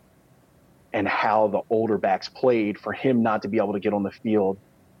things, and how the older backs played, for him not to be able to get on the field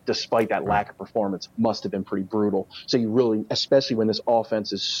despite that lack of performance must have been pretty brutal. So you really, especially when this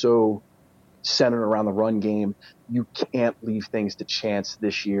offense is so centered around the run game, you can't leave things to chance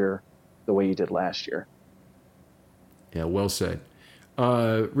this year the way you did last year. Yeah, well said.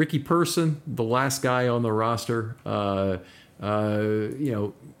 Ricky Person, the last guy on the roster,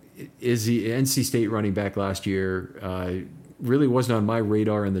 is the NC State running back last year. Really wasn't on my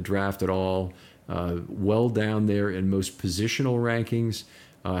radar in the draft at all. Well down there in most positional rankings.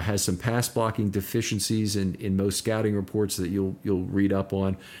 Has some pass blocking deficiencies in most scouting reports that you'll read up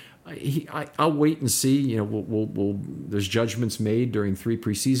on. I'll wait and see. There's judgments made during 3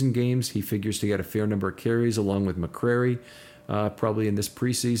 preseason games. He figures to get a fair number of carries along with McCrary, probably in this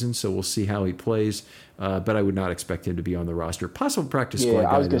preseason. So we'll see how he plays. But I would not expect him to be on the roster. Possible practice squad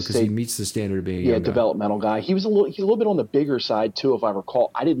guy, because he meets the standard of being a young developmental guy. He's a little bit on the bigger side too, if I recall.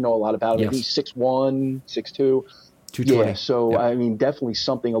 I didn't know a lot about him. Yes. He's 6'1", 6'2". 220. Yeah, so, yep. Definitely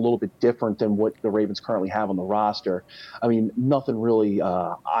something a little bit different than what the Ravens currently have on the roster. Nothing really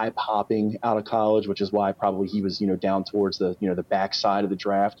eye-popping out of college, which is why probably he was, down towards the backside of the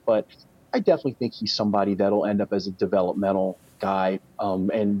draft. But I definitely think he's somebody that'll end up as a developmental guy.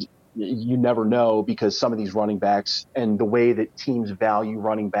 And you never know, because some of these running backs and the way that teams value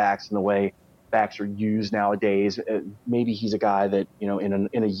running backs and the way backs are used nowadays, maybe he's a guy that, in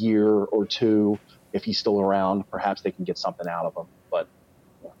a year or two, if he's still around, perhaps they can get something out of him. But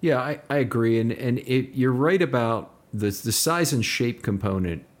yeah, I agree, and you're right about the size and shape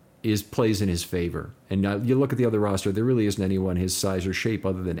component plays in his favor. And now you look at the other roster, there really isn't anyone his size or shape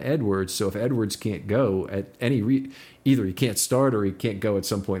other than Edwards. So if Edwards can't go at either he can't start or he can't go at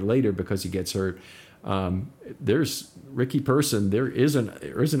some point later because he gets hurt, there's Ricky Person. There is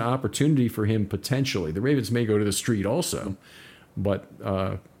an opportunity for him potentially. The Ravens may go to the street also. But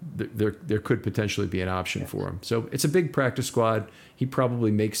there could potentially be an option for him. So it's a big practice squad. He probably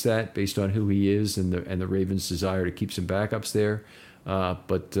makes that based on who he is and the Ravens' desire to keep some backups there.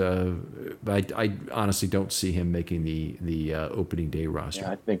 But I honestly don't see him making the opening day roster.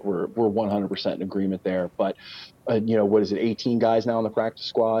 Yeah, I think we're 100% in agreement there. But what is it? 18 guys now on the practice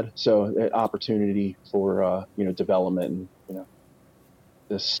squad. So opportunity for development and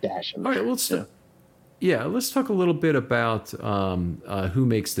the stash. All right, let's talk a little bit about who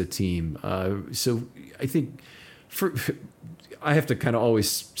makes the team. So I think I have to kind of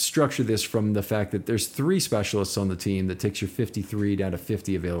always structure this from the fact that there's 3 specialists on the team that takes your 53 down to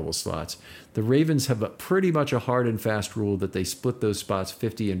 50 available slots. The Ravens have pretty much a hard and fast rule that they split those spots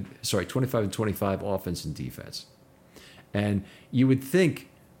 25 and 25 offense and defense. And you would think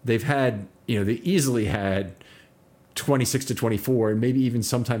they easily had 26 to 24, and maybe even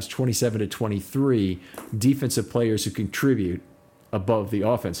sometimes 27 to 23 defensive players who contribute above the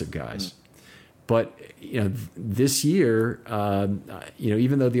offensive guys. But this year,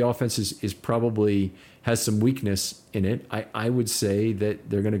 even though the offense is probably has some weakness in it, I would say that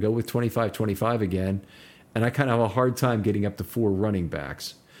they're going to go with 25-25 again, and I kind of have a hard time getting up to 4 running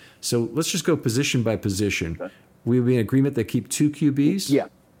backs. So let's just go position by position. Okay. We'll be in agreement that keep 2 QBs? Yeah,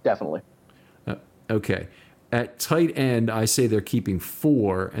 definitely. Okay. At tight end, I say they're keeping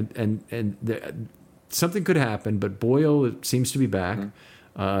 4, and something could happen, but Boyle seems to be back. Mm-hmm.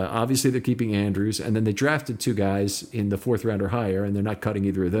 Obviously, they're keeping Andrews, and then they drafted 2 guys in the 4th round or higher, and they're not cutting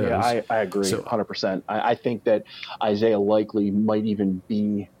either of those. Yeah, I agree 100%. I think that Isaiah Likely might even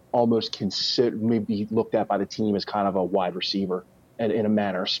be almost maybe looked at by the team as kind of a wide receiver, in a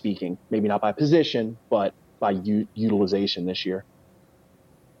manner of speaking. Maybe not by position, but by utilization this year.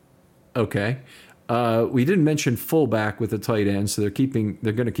 Okay. We didn't mention fullback with the tight end, so they're going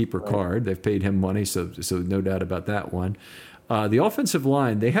to keep Ricard. Right. They've paid him money, so no doubt about that one. The offensive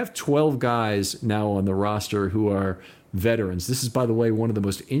line, they have 12 guys now on the roster who are veterans. This is, by the way, one of the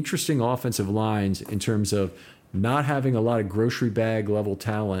most interesting offensive lines in terms of not having a lot of grocery bag level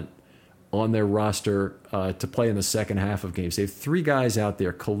talent on their roster to play in the second half of games. They have 3 guys out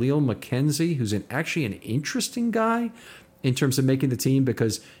there. Khalil McKenzie, who's actually an interesting guy in terms of making the team,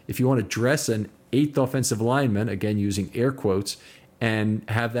 because if you want to dress an eighth offensive lineman, again using air quotes, and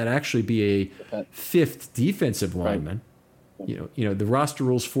have that actually be a fifth defensive lineman. Right. You know, the roster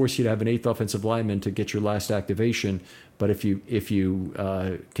rules force you to have an eighth offensive lineman to get your last activation. But if you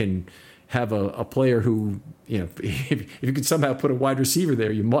can have a player who, you know, if you could somehow put a wide receiver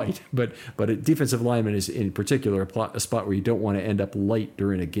there, you might. But a defensive lineman is in particular a spot where you don't want to end up light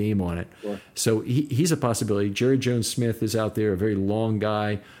during a game on it. Sure. So he's a possibility. Jerry Jones-Smith is out there, a very long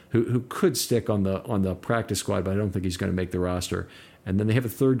guy who could stick on the practice squad, but I don't think he's going to make the roster. And then they have a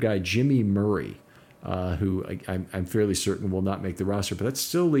third guy, Jimmy Murray, who I'm fairly certain will not make the roster. But that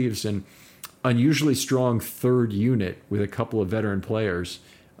still leaves an unusually strong third unit with a couple of veteran players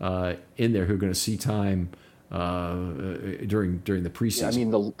in there who are going to see time during the preseason. Yeah, I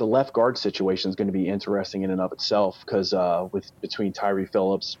mean, the left guard situation is going to be interesting in and of itself because between Tyree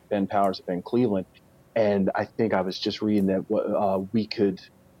Phillips, Ben Powers, and Ben Cleveland, and I think I was just reading that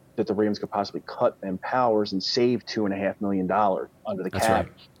that the Ravens could possibly cut Ben Powers and save $2.5 million under the cap.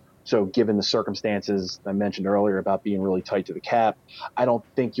 Right. So given the circumstances I mentioned earlier about being really tight to the cap, I don't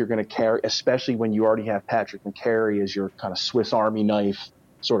think you're going to carry, especially when you already have Patrick McCary as your kind of Swiss Army knife,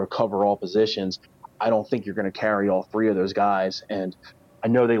 sort of cover all positions. I don't think you're going to carry all three of those guys. And I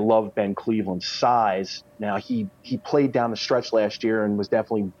know they love Ben Cleveland's size. Now he played down the stretch last year and was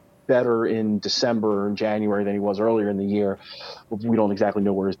definitely better in December and January than he was earlier in the year. We don't exactly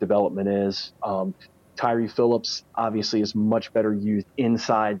know where his development is. Tyree Phillips obviously is much better used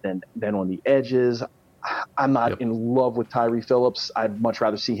inside than on the edges. I'm not in love with Tyree Phillips. I'd much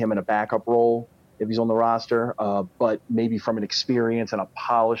rather see him in a backup role if he's on the roster. But maybe from an experience and a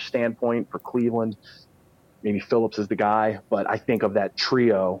polish standpoint for Cleveland, maybe Phillips is the guy. But I think of that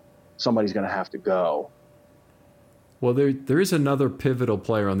trio, somebody's going to have to go. Well, there is another pivotal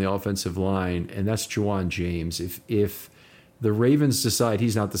player on the offensive line, and that's Ja'Wuan James. If the Ravens decide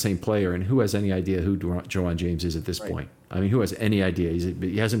he's not the same player, and who has any idea who Ja'Wuan James is at this point? I mean, who has any idea?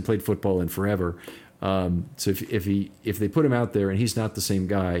 He hasn't played football in forever. So if they put him out there and he's not the same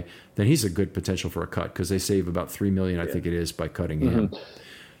guy, then he's a good potential for a cut because they save about $3 million, I think it is, by cutting him.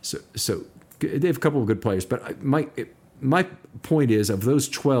 So they have a couple of good players, but my point is, of those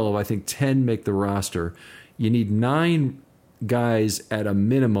 12, I think 10 make the roster. You need 9 guys at a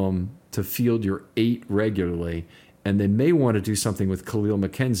minimum to field your 8 regularly, and they may want to do something with Khalil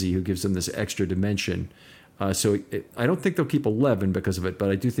McKenzie, who gives them this extra dimension. I don't think they'll keep 11 because of it, but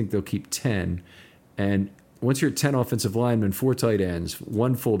I do think they'll keep 10. And once you're at 10 offensive linemen, 4 tight ends,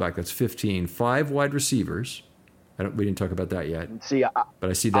 1 fullback, that's 15, 5 wide receivers. We didn't talk about that yet. But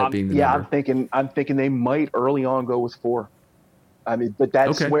I see that being the number. I'm thinking they might early on go with 4. I mean, but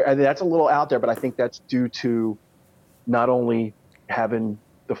that's that's a little out there, but I think that's due to not only having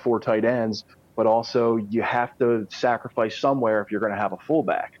the 4 tight ends, but also you have to sacrifice somewhere if you're going to have a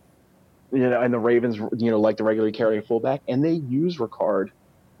fullback. You know, and the Ravens, like to regularly carry a fullback, and they use Ricard,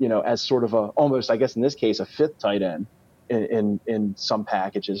 as sort of almost, I guess in this case, a 5th tight end in some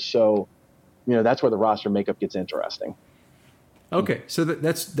packages. So, that's where the roster makeup gets interesting. Okay, so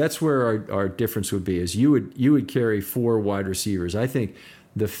that's where our difference would be. Is you would carry 4 wide receivers. I think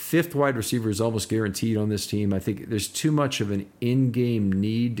the 5th wide receiver is almost guaranteed on this team. I think there's too much of an in-game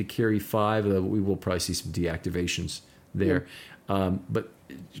need to carry 5. Although we will probably see some deactivations there. But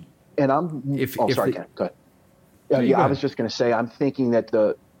sorry, Ken, go ahead. I was just going to say, I'm thinking that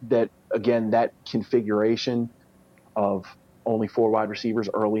that configuration of only 4 wide receivers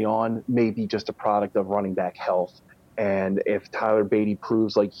early on may be just a product of running back health. And if Tyler Beatty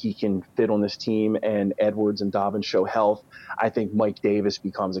proves like he can fit on this team and Edwards and Dobbins show health, I think Mike Davis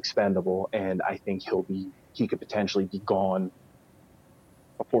becomes expendable, and I think he could potentially be gone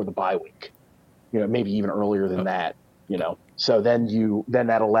before the bye week. Maybe even earlier than that. So then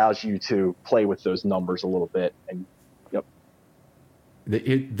that allows you to play with those numbers a little bit. And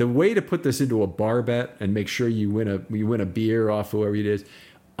the way to put this into a bar bet and make sure you win a beer off whoever it is,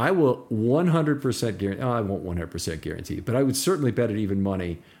 I will 100% guarantee. I won't 100% guarantee, but I would certainly bet at even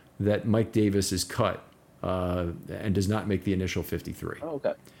money that Mike Davis is cut and does not make the initial 53. Oh,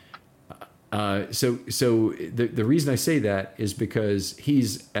 okay. So the reason I say that is because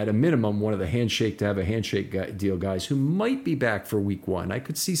he's at a minimum one of the handshake deal guys who might be back for week 1. I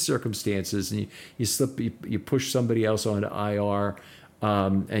could see circumstances, and you push somebody else onto IR,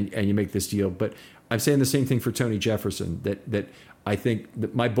 and you make this deal. But I'm saying the same thing for Tony Jefferson. That I think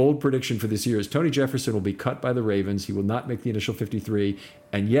that my bold prediction for this year is Tony Jefferson will be cut by the Ravens. He will not make the initial 53,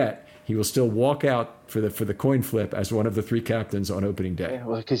 and yet he will still walk out for the coin flip as one of the 3 captains on opening day.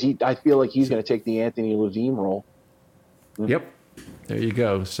 Yeah, because I feel like he's going to take the Anthony Levine role. Yep, there you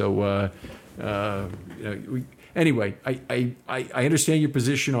go. So anyway, I understand your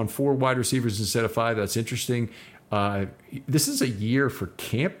position on 4 wide receivers instead of 5. That's interesting. This is a year for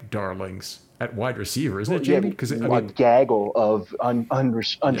camp darlings at wide receiver, isn't it, Jamie? Because a gaggle of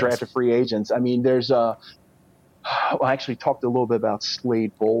undrafted free agents. I mean, there's I actually talked a little bit about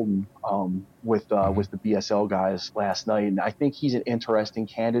Slade Bolden with the BSL guys last night, and I think he's an interesting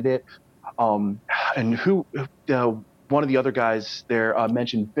candidate. And one of the other guys there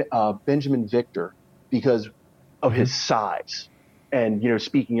mentioned Benjamin Victor because of his size. And,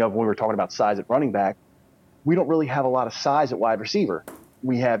 speaking of when we were talking about size at running back, we don't really have a lot of size at wide receiver.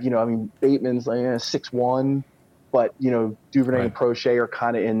 We have, Bateman's like 6'1", but, Duvernay and Prochet are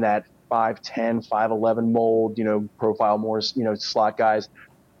kind of in that 5'10", 5'11" mold, profile more, slot guys.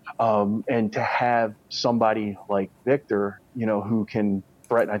 And to have somebody like Victor, who can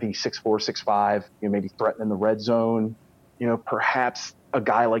threaten, I think 6'4", 6'5", maybe threaten in the red zone, perhaps a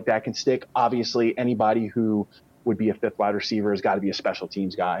guy like that can stick. Obviously, anybody who would be a 5th wide receiver has got to be a special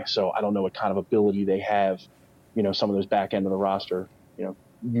teams guy. So I don't know what kind of ability they have, some of those back end of the roster,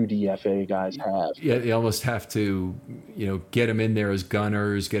 UDFA guys have. Yeah, they almost have to, get them in there as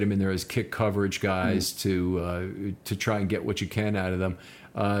gunners, get them in there as kick coverage guys to try and get what you can out of them.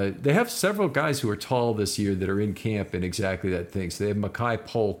 They have several guys who are tall this year that are in camp in exactly that thing. So they have Makai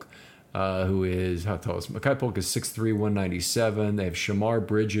Polk, who is, how tall is Makai Polk? Is 6'3", 197. They have Shamar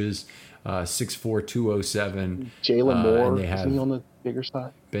Bridges, 6'4", 207. Jalen Moore, isn't he on the bigger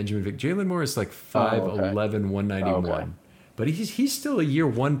side? Benjamin Vick. Jalen Moore is like 5'11", 191. Okay. But he's still a year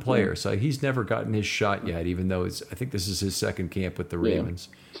 1 player, so he's never gotten his shot yet, even though I think this is his second camp with the Ravens.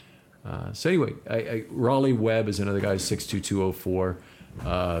 So anyway, Raleigh Webb is another guy, 6'2", 204.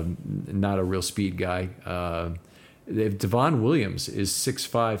 Not a real speed guy. Devon Williams is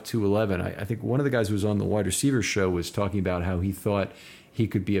 6'5", 211. I think one of the guys who was on the wide receiver show was talking about how he thought he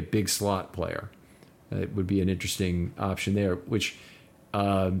could be a big slot player. It would be an interesting option there, which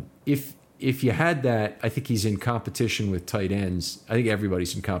if you had that, I think he's in competition with tight ends. I think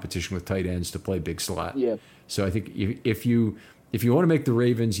everybody's in competition with tight ends to play big slot. Yeah. So I think if you want to make the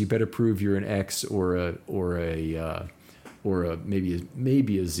Ravens, you better prove you're an X or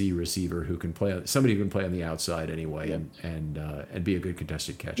maybe a Z receiver who can play, somebody who can play on the outside anyway, and be a good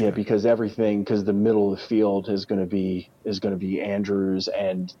contested catch. Yeah, because the middle of the field is going to be Andrews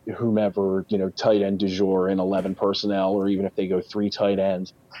and whomever, tight end du jour in 11 personnel, or even if they go 3 tight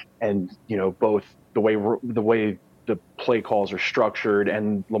ends, and both the way the play calls are structured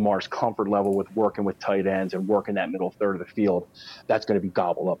and Lamar's comfort level with working with tight ends and working that middle third of the field, that's going to be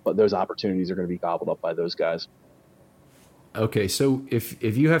gobbled up. But those opportunities are going to be gobbled up by those guys. Okay, so if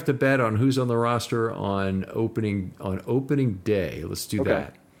you have to bet on who's on the roster on opening day, let's do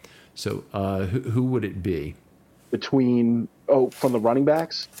that. So who would it be? From the running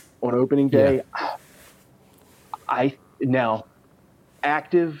backs on opening day, now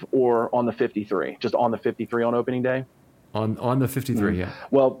active or on the 53? Just on the 53 on opening day? On the 53, yeah.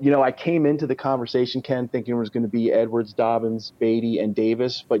 Well, I came into the conversation, Ken, thinking it was going to be Edwards, Dobbins, Beatty, and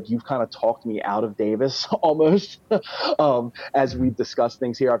Davis, but you've kind of talked me out of Davis almost. As we've discussed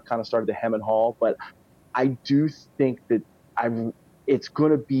things here, I've kind of started to hem and haw, but I do think that it's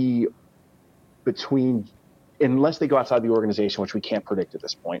going to be between, unless they go outside the organization, which we can't predict at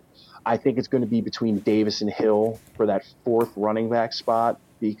this point, I think it's going to be between Davis and Hill for that 4th running back spot,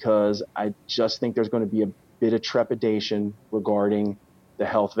 because I just think there's going to be a bit of trepidation regarding the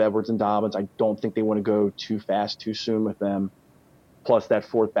health of Edwards and Dobbins. I don't think they want to go too fast, too soon with them. Plus, that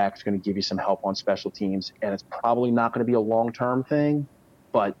 4th back is going to give you some help on special teams, and it's probably not going to be a long-term thing,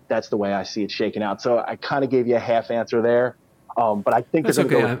 but that's the way I see it shaking out. So I kind of gave you a half answer there, but I think that's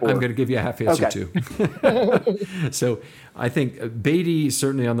okay. I'm going to give you a half answer too. So I think Beatty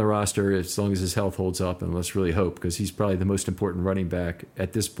certainly on the roster as long as his health holds up, and let's really hope, because he's probably the most important running back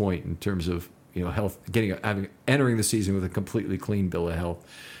at this point in terms of health, entering the season with a completely clean bill of health.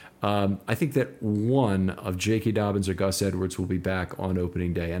 I think that one of J.K. Dobbins or Gus Edwards will be back on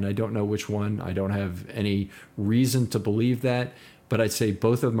opening day, and I don't know which one. I don't have any reason to believe that, but I'd say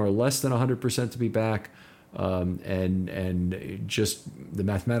both of them are less than 100% to be back. And just the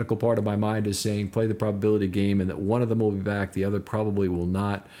mathematical part of my mind is saying play the probability game, and that one of them will be back, the other probably will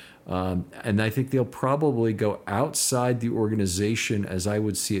not. And I think they'll probably go outside the organization as I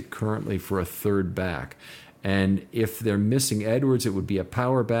would see it currently for a 3rd back. And if they're missing Edwards, it would be a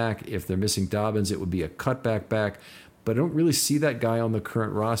power back. If they're missing Dobbins, it would be a cutback back. But I don't really see that guy on the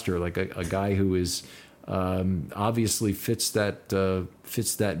current roster, like a guy who is obviously fits that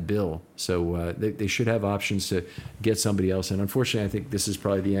bill. So they should have options to get somebody else. And unfortunately, I think this is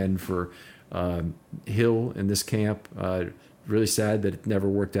probably the end for Hill in this camp. really sad that it never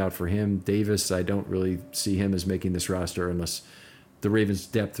worked out for him. Davis, I don't really see him as making this roster unless the Ravens'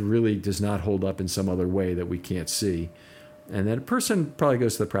 depth really does not hold up in some other way that we can't see. And then a person probably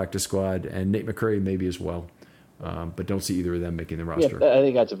goes to the practice squad, and Nate McCurry maybe as well. But don't see either of them making the roster. Yeah, I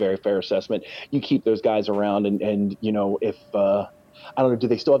think that's a very fair assessment. You keep those guys around, and if I don't know, do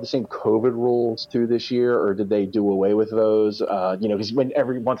they still have the same COVID rules too this year, or did they do away with those? Because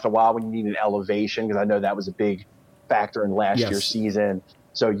every once in a while when you need an elevation, because I know that was a big factor in last year's season.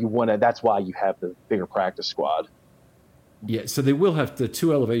 So that's why you have the bigger practice squad. Yeah, so they will have the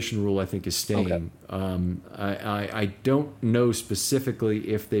 2 elevation rule. I think is staying. Okay. I don't know specifically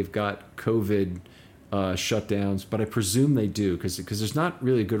if they've got COVID shutdowns, but I presume they do because there's not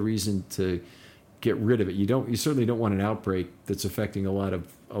really a good reason to get rid of it. You certainly don't want an outbreak that's affecting a lot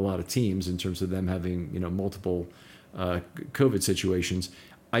of teams in terms of them having multiple COVID situations.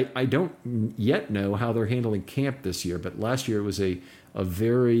 I don't yet know how they're handling camp this year, but last year it was a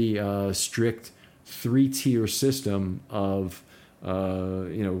very strict 3-tier system of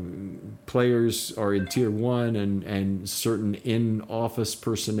players are in tier 1 and certain in-office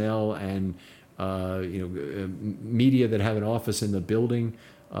personnel and media that have an office in the building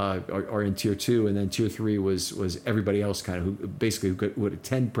are in tier 2, and then tier 3 was everybody else kind of who would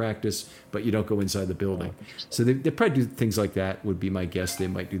attend practice, but you don't go inside the building. So they probably do things like that. Would be my guess. They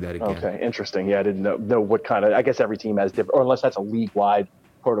might do that again. Okay, interesting. Yeah, I didn't know what kind of. I guess every team has different, or unless that's a league-wide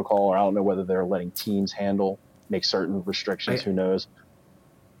protocol, or I don't know whether they're letting teams make certain restrictions. Who knows?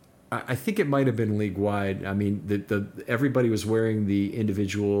 I think it might have been league-wide. I mean, everybody was wearing the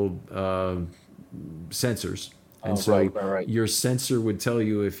individual sensors. And right. Your sensor would tell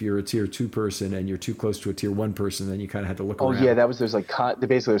you if you're a tier 2 person and you're too close to a tier 1 person, then you kind of had to look around. Oh yeah,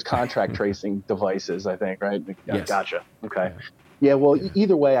 there's contract tracing devices, I think, right? Yes. Gotcha. Okay. Yeah. Well,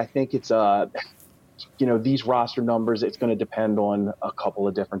 either way, I think it's these roster numbers. It's going to depend on a couple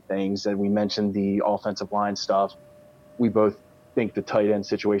of different things. And we mentioned the offensive line stuff. We both think the tight end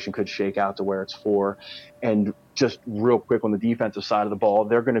situation could shake out to where it's 4. And just real quick on the defensive side of the ball,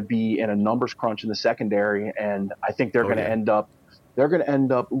 they're going to be in a numbers crunch in the secondary, and I think they're going to end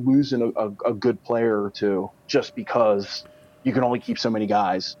up losing a good player or two just because you can only keep so many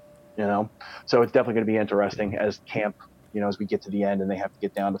guys, So it's definitely going to be interesting as camp, as we get to the end and they have to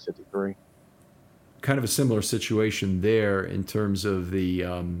get down to 53. Kind of a similar situation there in terms of the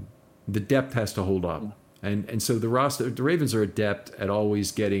depth has to hold up. And so the Ravens are adept at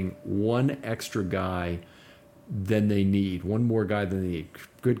always getting one extra guy than they need, one more guy than they need.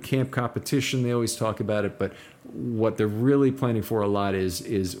 Good camp competition, they always talk about it, but what they're really planning for a lot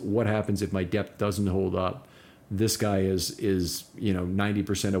is what happens if my depth doesn't hold up. This guy is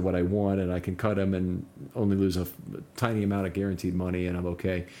 90% of what I want, and I can cut him and only lose a tiny amount of guaranteed money, and I'm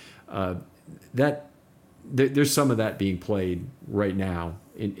okay. There's some of that being played right now,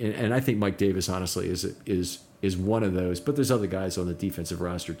 and I think Mike Davis honestly is one of those. But there's other guys on the defensive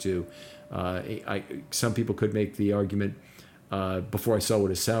roster too. Some people could make the argument before I saw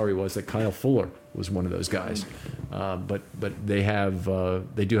what his salary was that Kyle Fuller was one of those guys. But they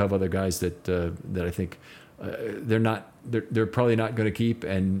do have other guys that I think they're probably not going to keep,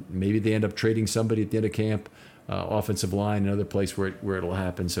 and maybe they end up trading somebody at the end of camp. Offensive line, another place where it'll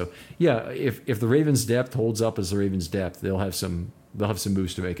happen. So yeah, if the Ravens' depth holds up as the Ravens' depth, they'll have some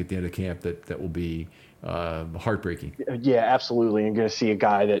moves to make at the end of camp that will be heartbreaking. Yeah, absolutely. You're going to see a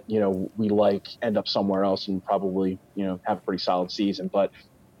guy that we like end up somewhere else and probably have a pretty solid season. But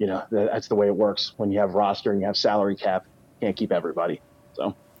that's the way it works when you have roster and you have salary cap. You can't keep everybody.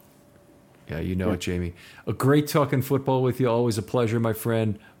 So. Yeah, it, Jamie. A great talking football with you. Always a pleasure, my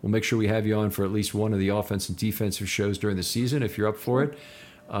friend. We'll make sure we have you on for at least one of the offense and defensive shows during the season if you're up for it.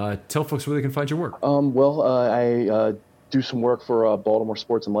 Tell folks where they can find your work. I do some work for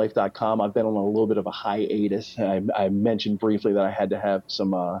BaltimoreSportsAndLife.com. I've been on a little bit of a hiatus. I mentioned briefly that I had to have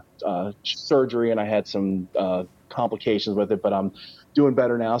some surgery and I had some complications with it, but I'm doing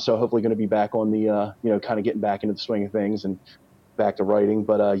better now. So hopefully going to be back on the, kind of getting back into the swing of things and back to writing.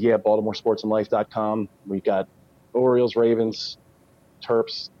 But BaltimoreSportsAndLife.com. We've got Orioles, Ravens,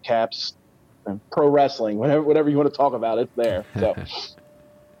 Terps, Caps, and pro wrestling. Whatever you want to talk about, it's there. So.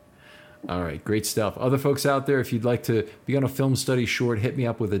 All right, great stuff. Other folks out there, if you'd like to be on a Film Study short, hit me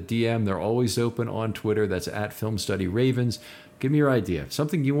up with a DM. They're always open on Twitter. That's at Film Study Ravens. Give me your idea.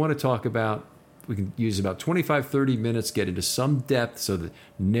 Something you want to talk about. We can use about 25, 30 minutes, get into some depth, so the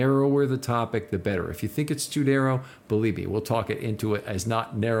narrower the topic, the better. If you think it's too narrow, believe me, we'll talk it into it as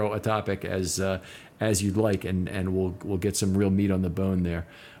not narrow a topic as you'd like, and we'll get some real meat on the bone there.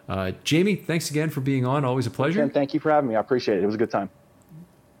 Jamie, thanks again for being on. Always a pleasure. Ken, thank you for having me. I appreciate it. It was a good time.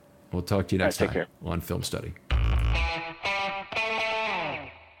 We'll talk to you next time care. on Film Study.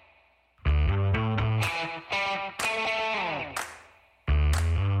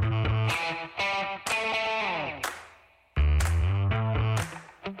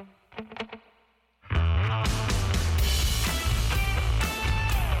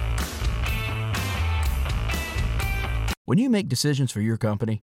 When you make decisions for your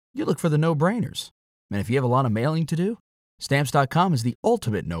company, you look for the no-brainers. And if you have a lot of mailing to do, Stamps.com is the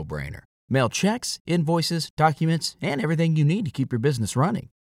ultimate no-brainer. Mail checks, invoices, documents, and everything you need to keep your business running.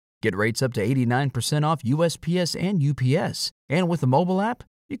 Get rates up to 89% off USPS and UPS. And with the mobile app,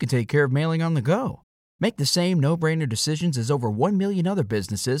 you can take care of mailing on the go. Make the same no-brainer decisions as over 1 million other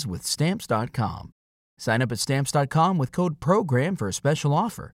businesses with Stamps.com. Sign up at Stamps.com with code PROGRAM for a special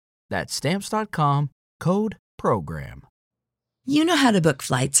offer. That's Stamps.com, code PROGRAM. You know how to book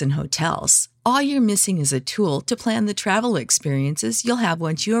flights and hotels. All you're missing is a tool to plan the travel experiences you'll have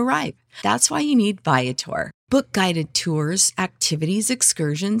once you arrive. That's why you need Viator. Book guided tours, activities,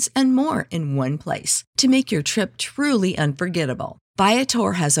 excursions, and more in one place to make your trip truly unforgettable.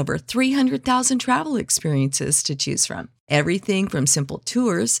 Viator has over 300,000 travel experiences to choose from. Everything from simple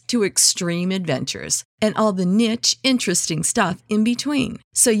tours to extreme adventures and all the niche, interesting stuff in between.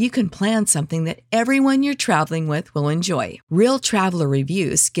 So you can plan something that everyone you're traveling with will enjoy. Real traveler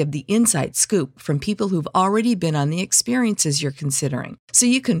reviews give the inside scoop from people who've already been on the experiences you're considering. So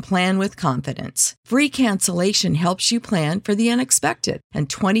you can plan with confidence. Free cancellation helps you plan for the unexpected. And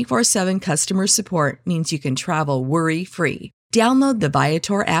 24/7 customer support means you can travel worry-free. Download the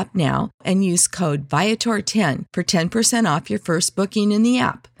Viator app now and use code Viator10 for 10% off your first booking in the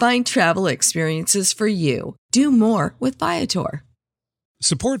app. Find travel experiences for you. Do more with Viator.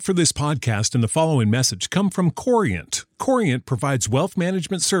 Support for this podcast and the following message come from Corient. Corient provides wealth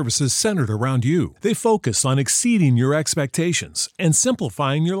management services centered around you. They focus on exceeding your expectations and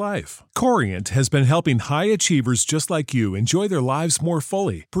simplifying your life. Corient has been helping high achievers just like you enjoy their lives more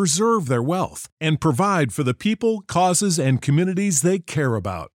fully, preserve their wealth, and provide for the people, causes, and communities they care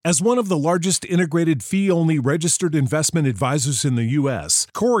about. As one of the largest integrated fee-only registered investment advisors in the U.S.,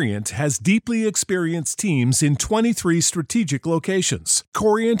 Corient has deeply experienced teams in 23 strategic locations.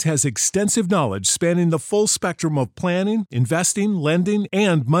 Corient has extensive knowledge spanning the full spectrum of planning, investing, lending,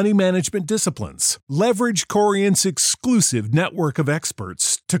 and money management disciplines. Leverage Corient's exclusive network of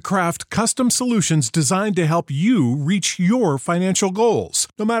experts to craft custom solutions designed to help you reach your financial goals,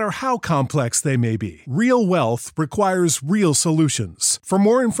 no matter how complex they may be. Real wealth requires real solutions. For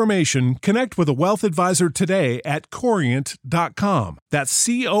more information, connect with a wealth advisor today at Corient.com. That's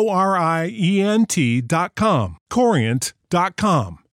Corient.com. Corient.com.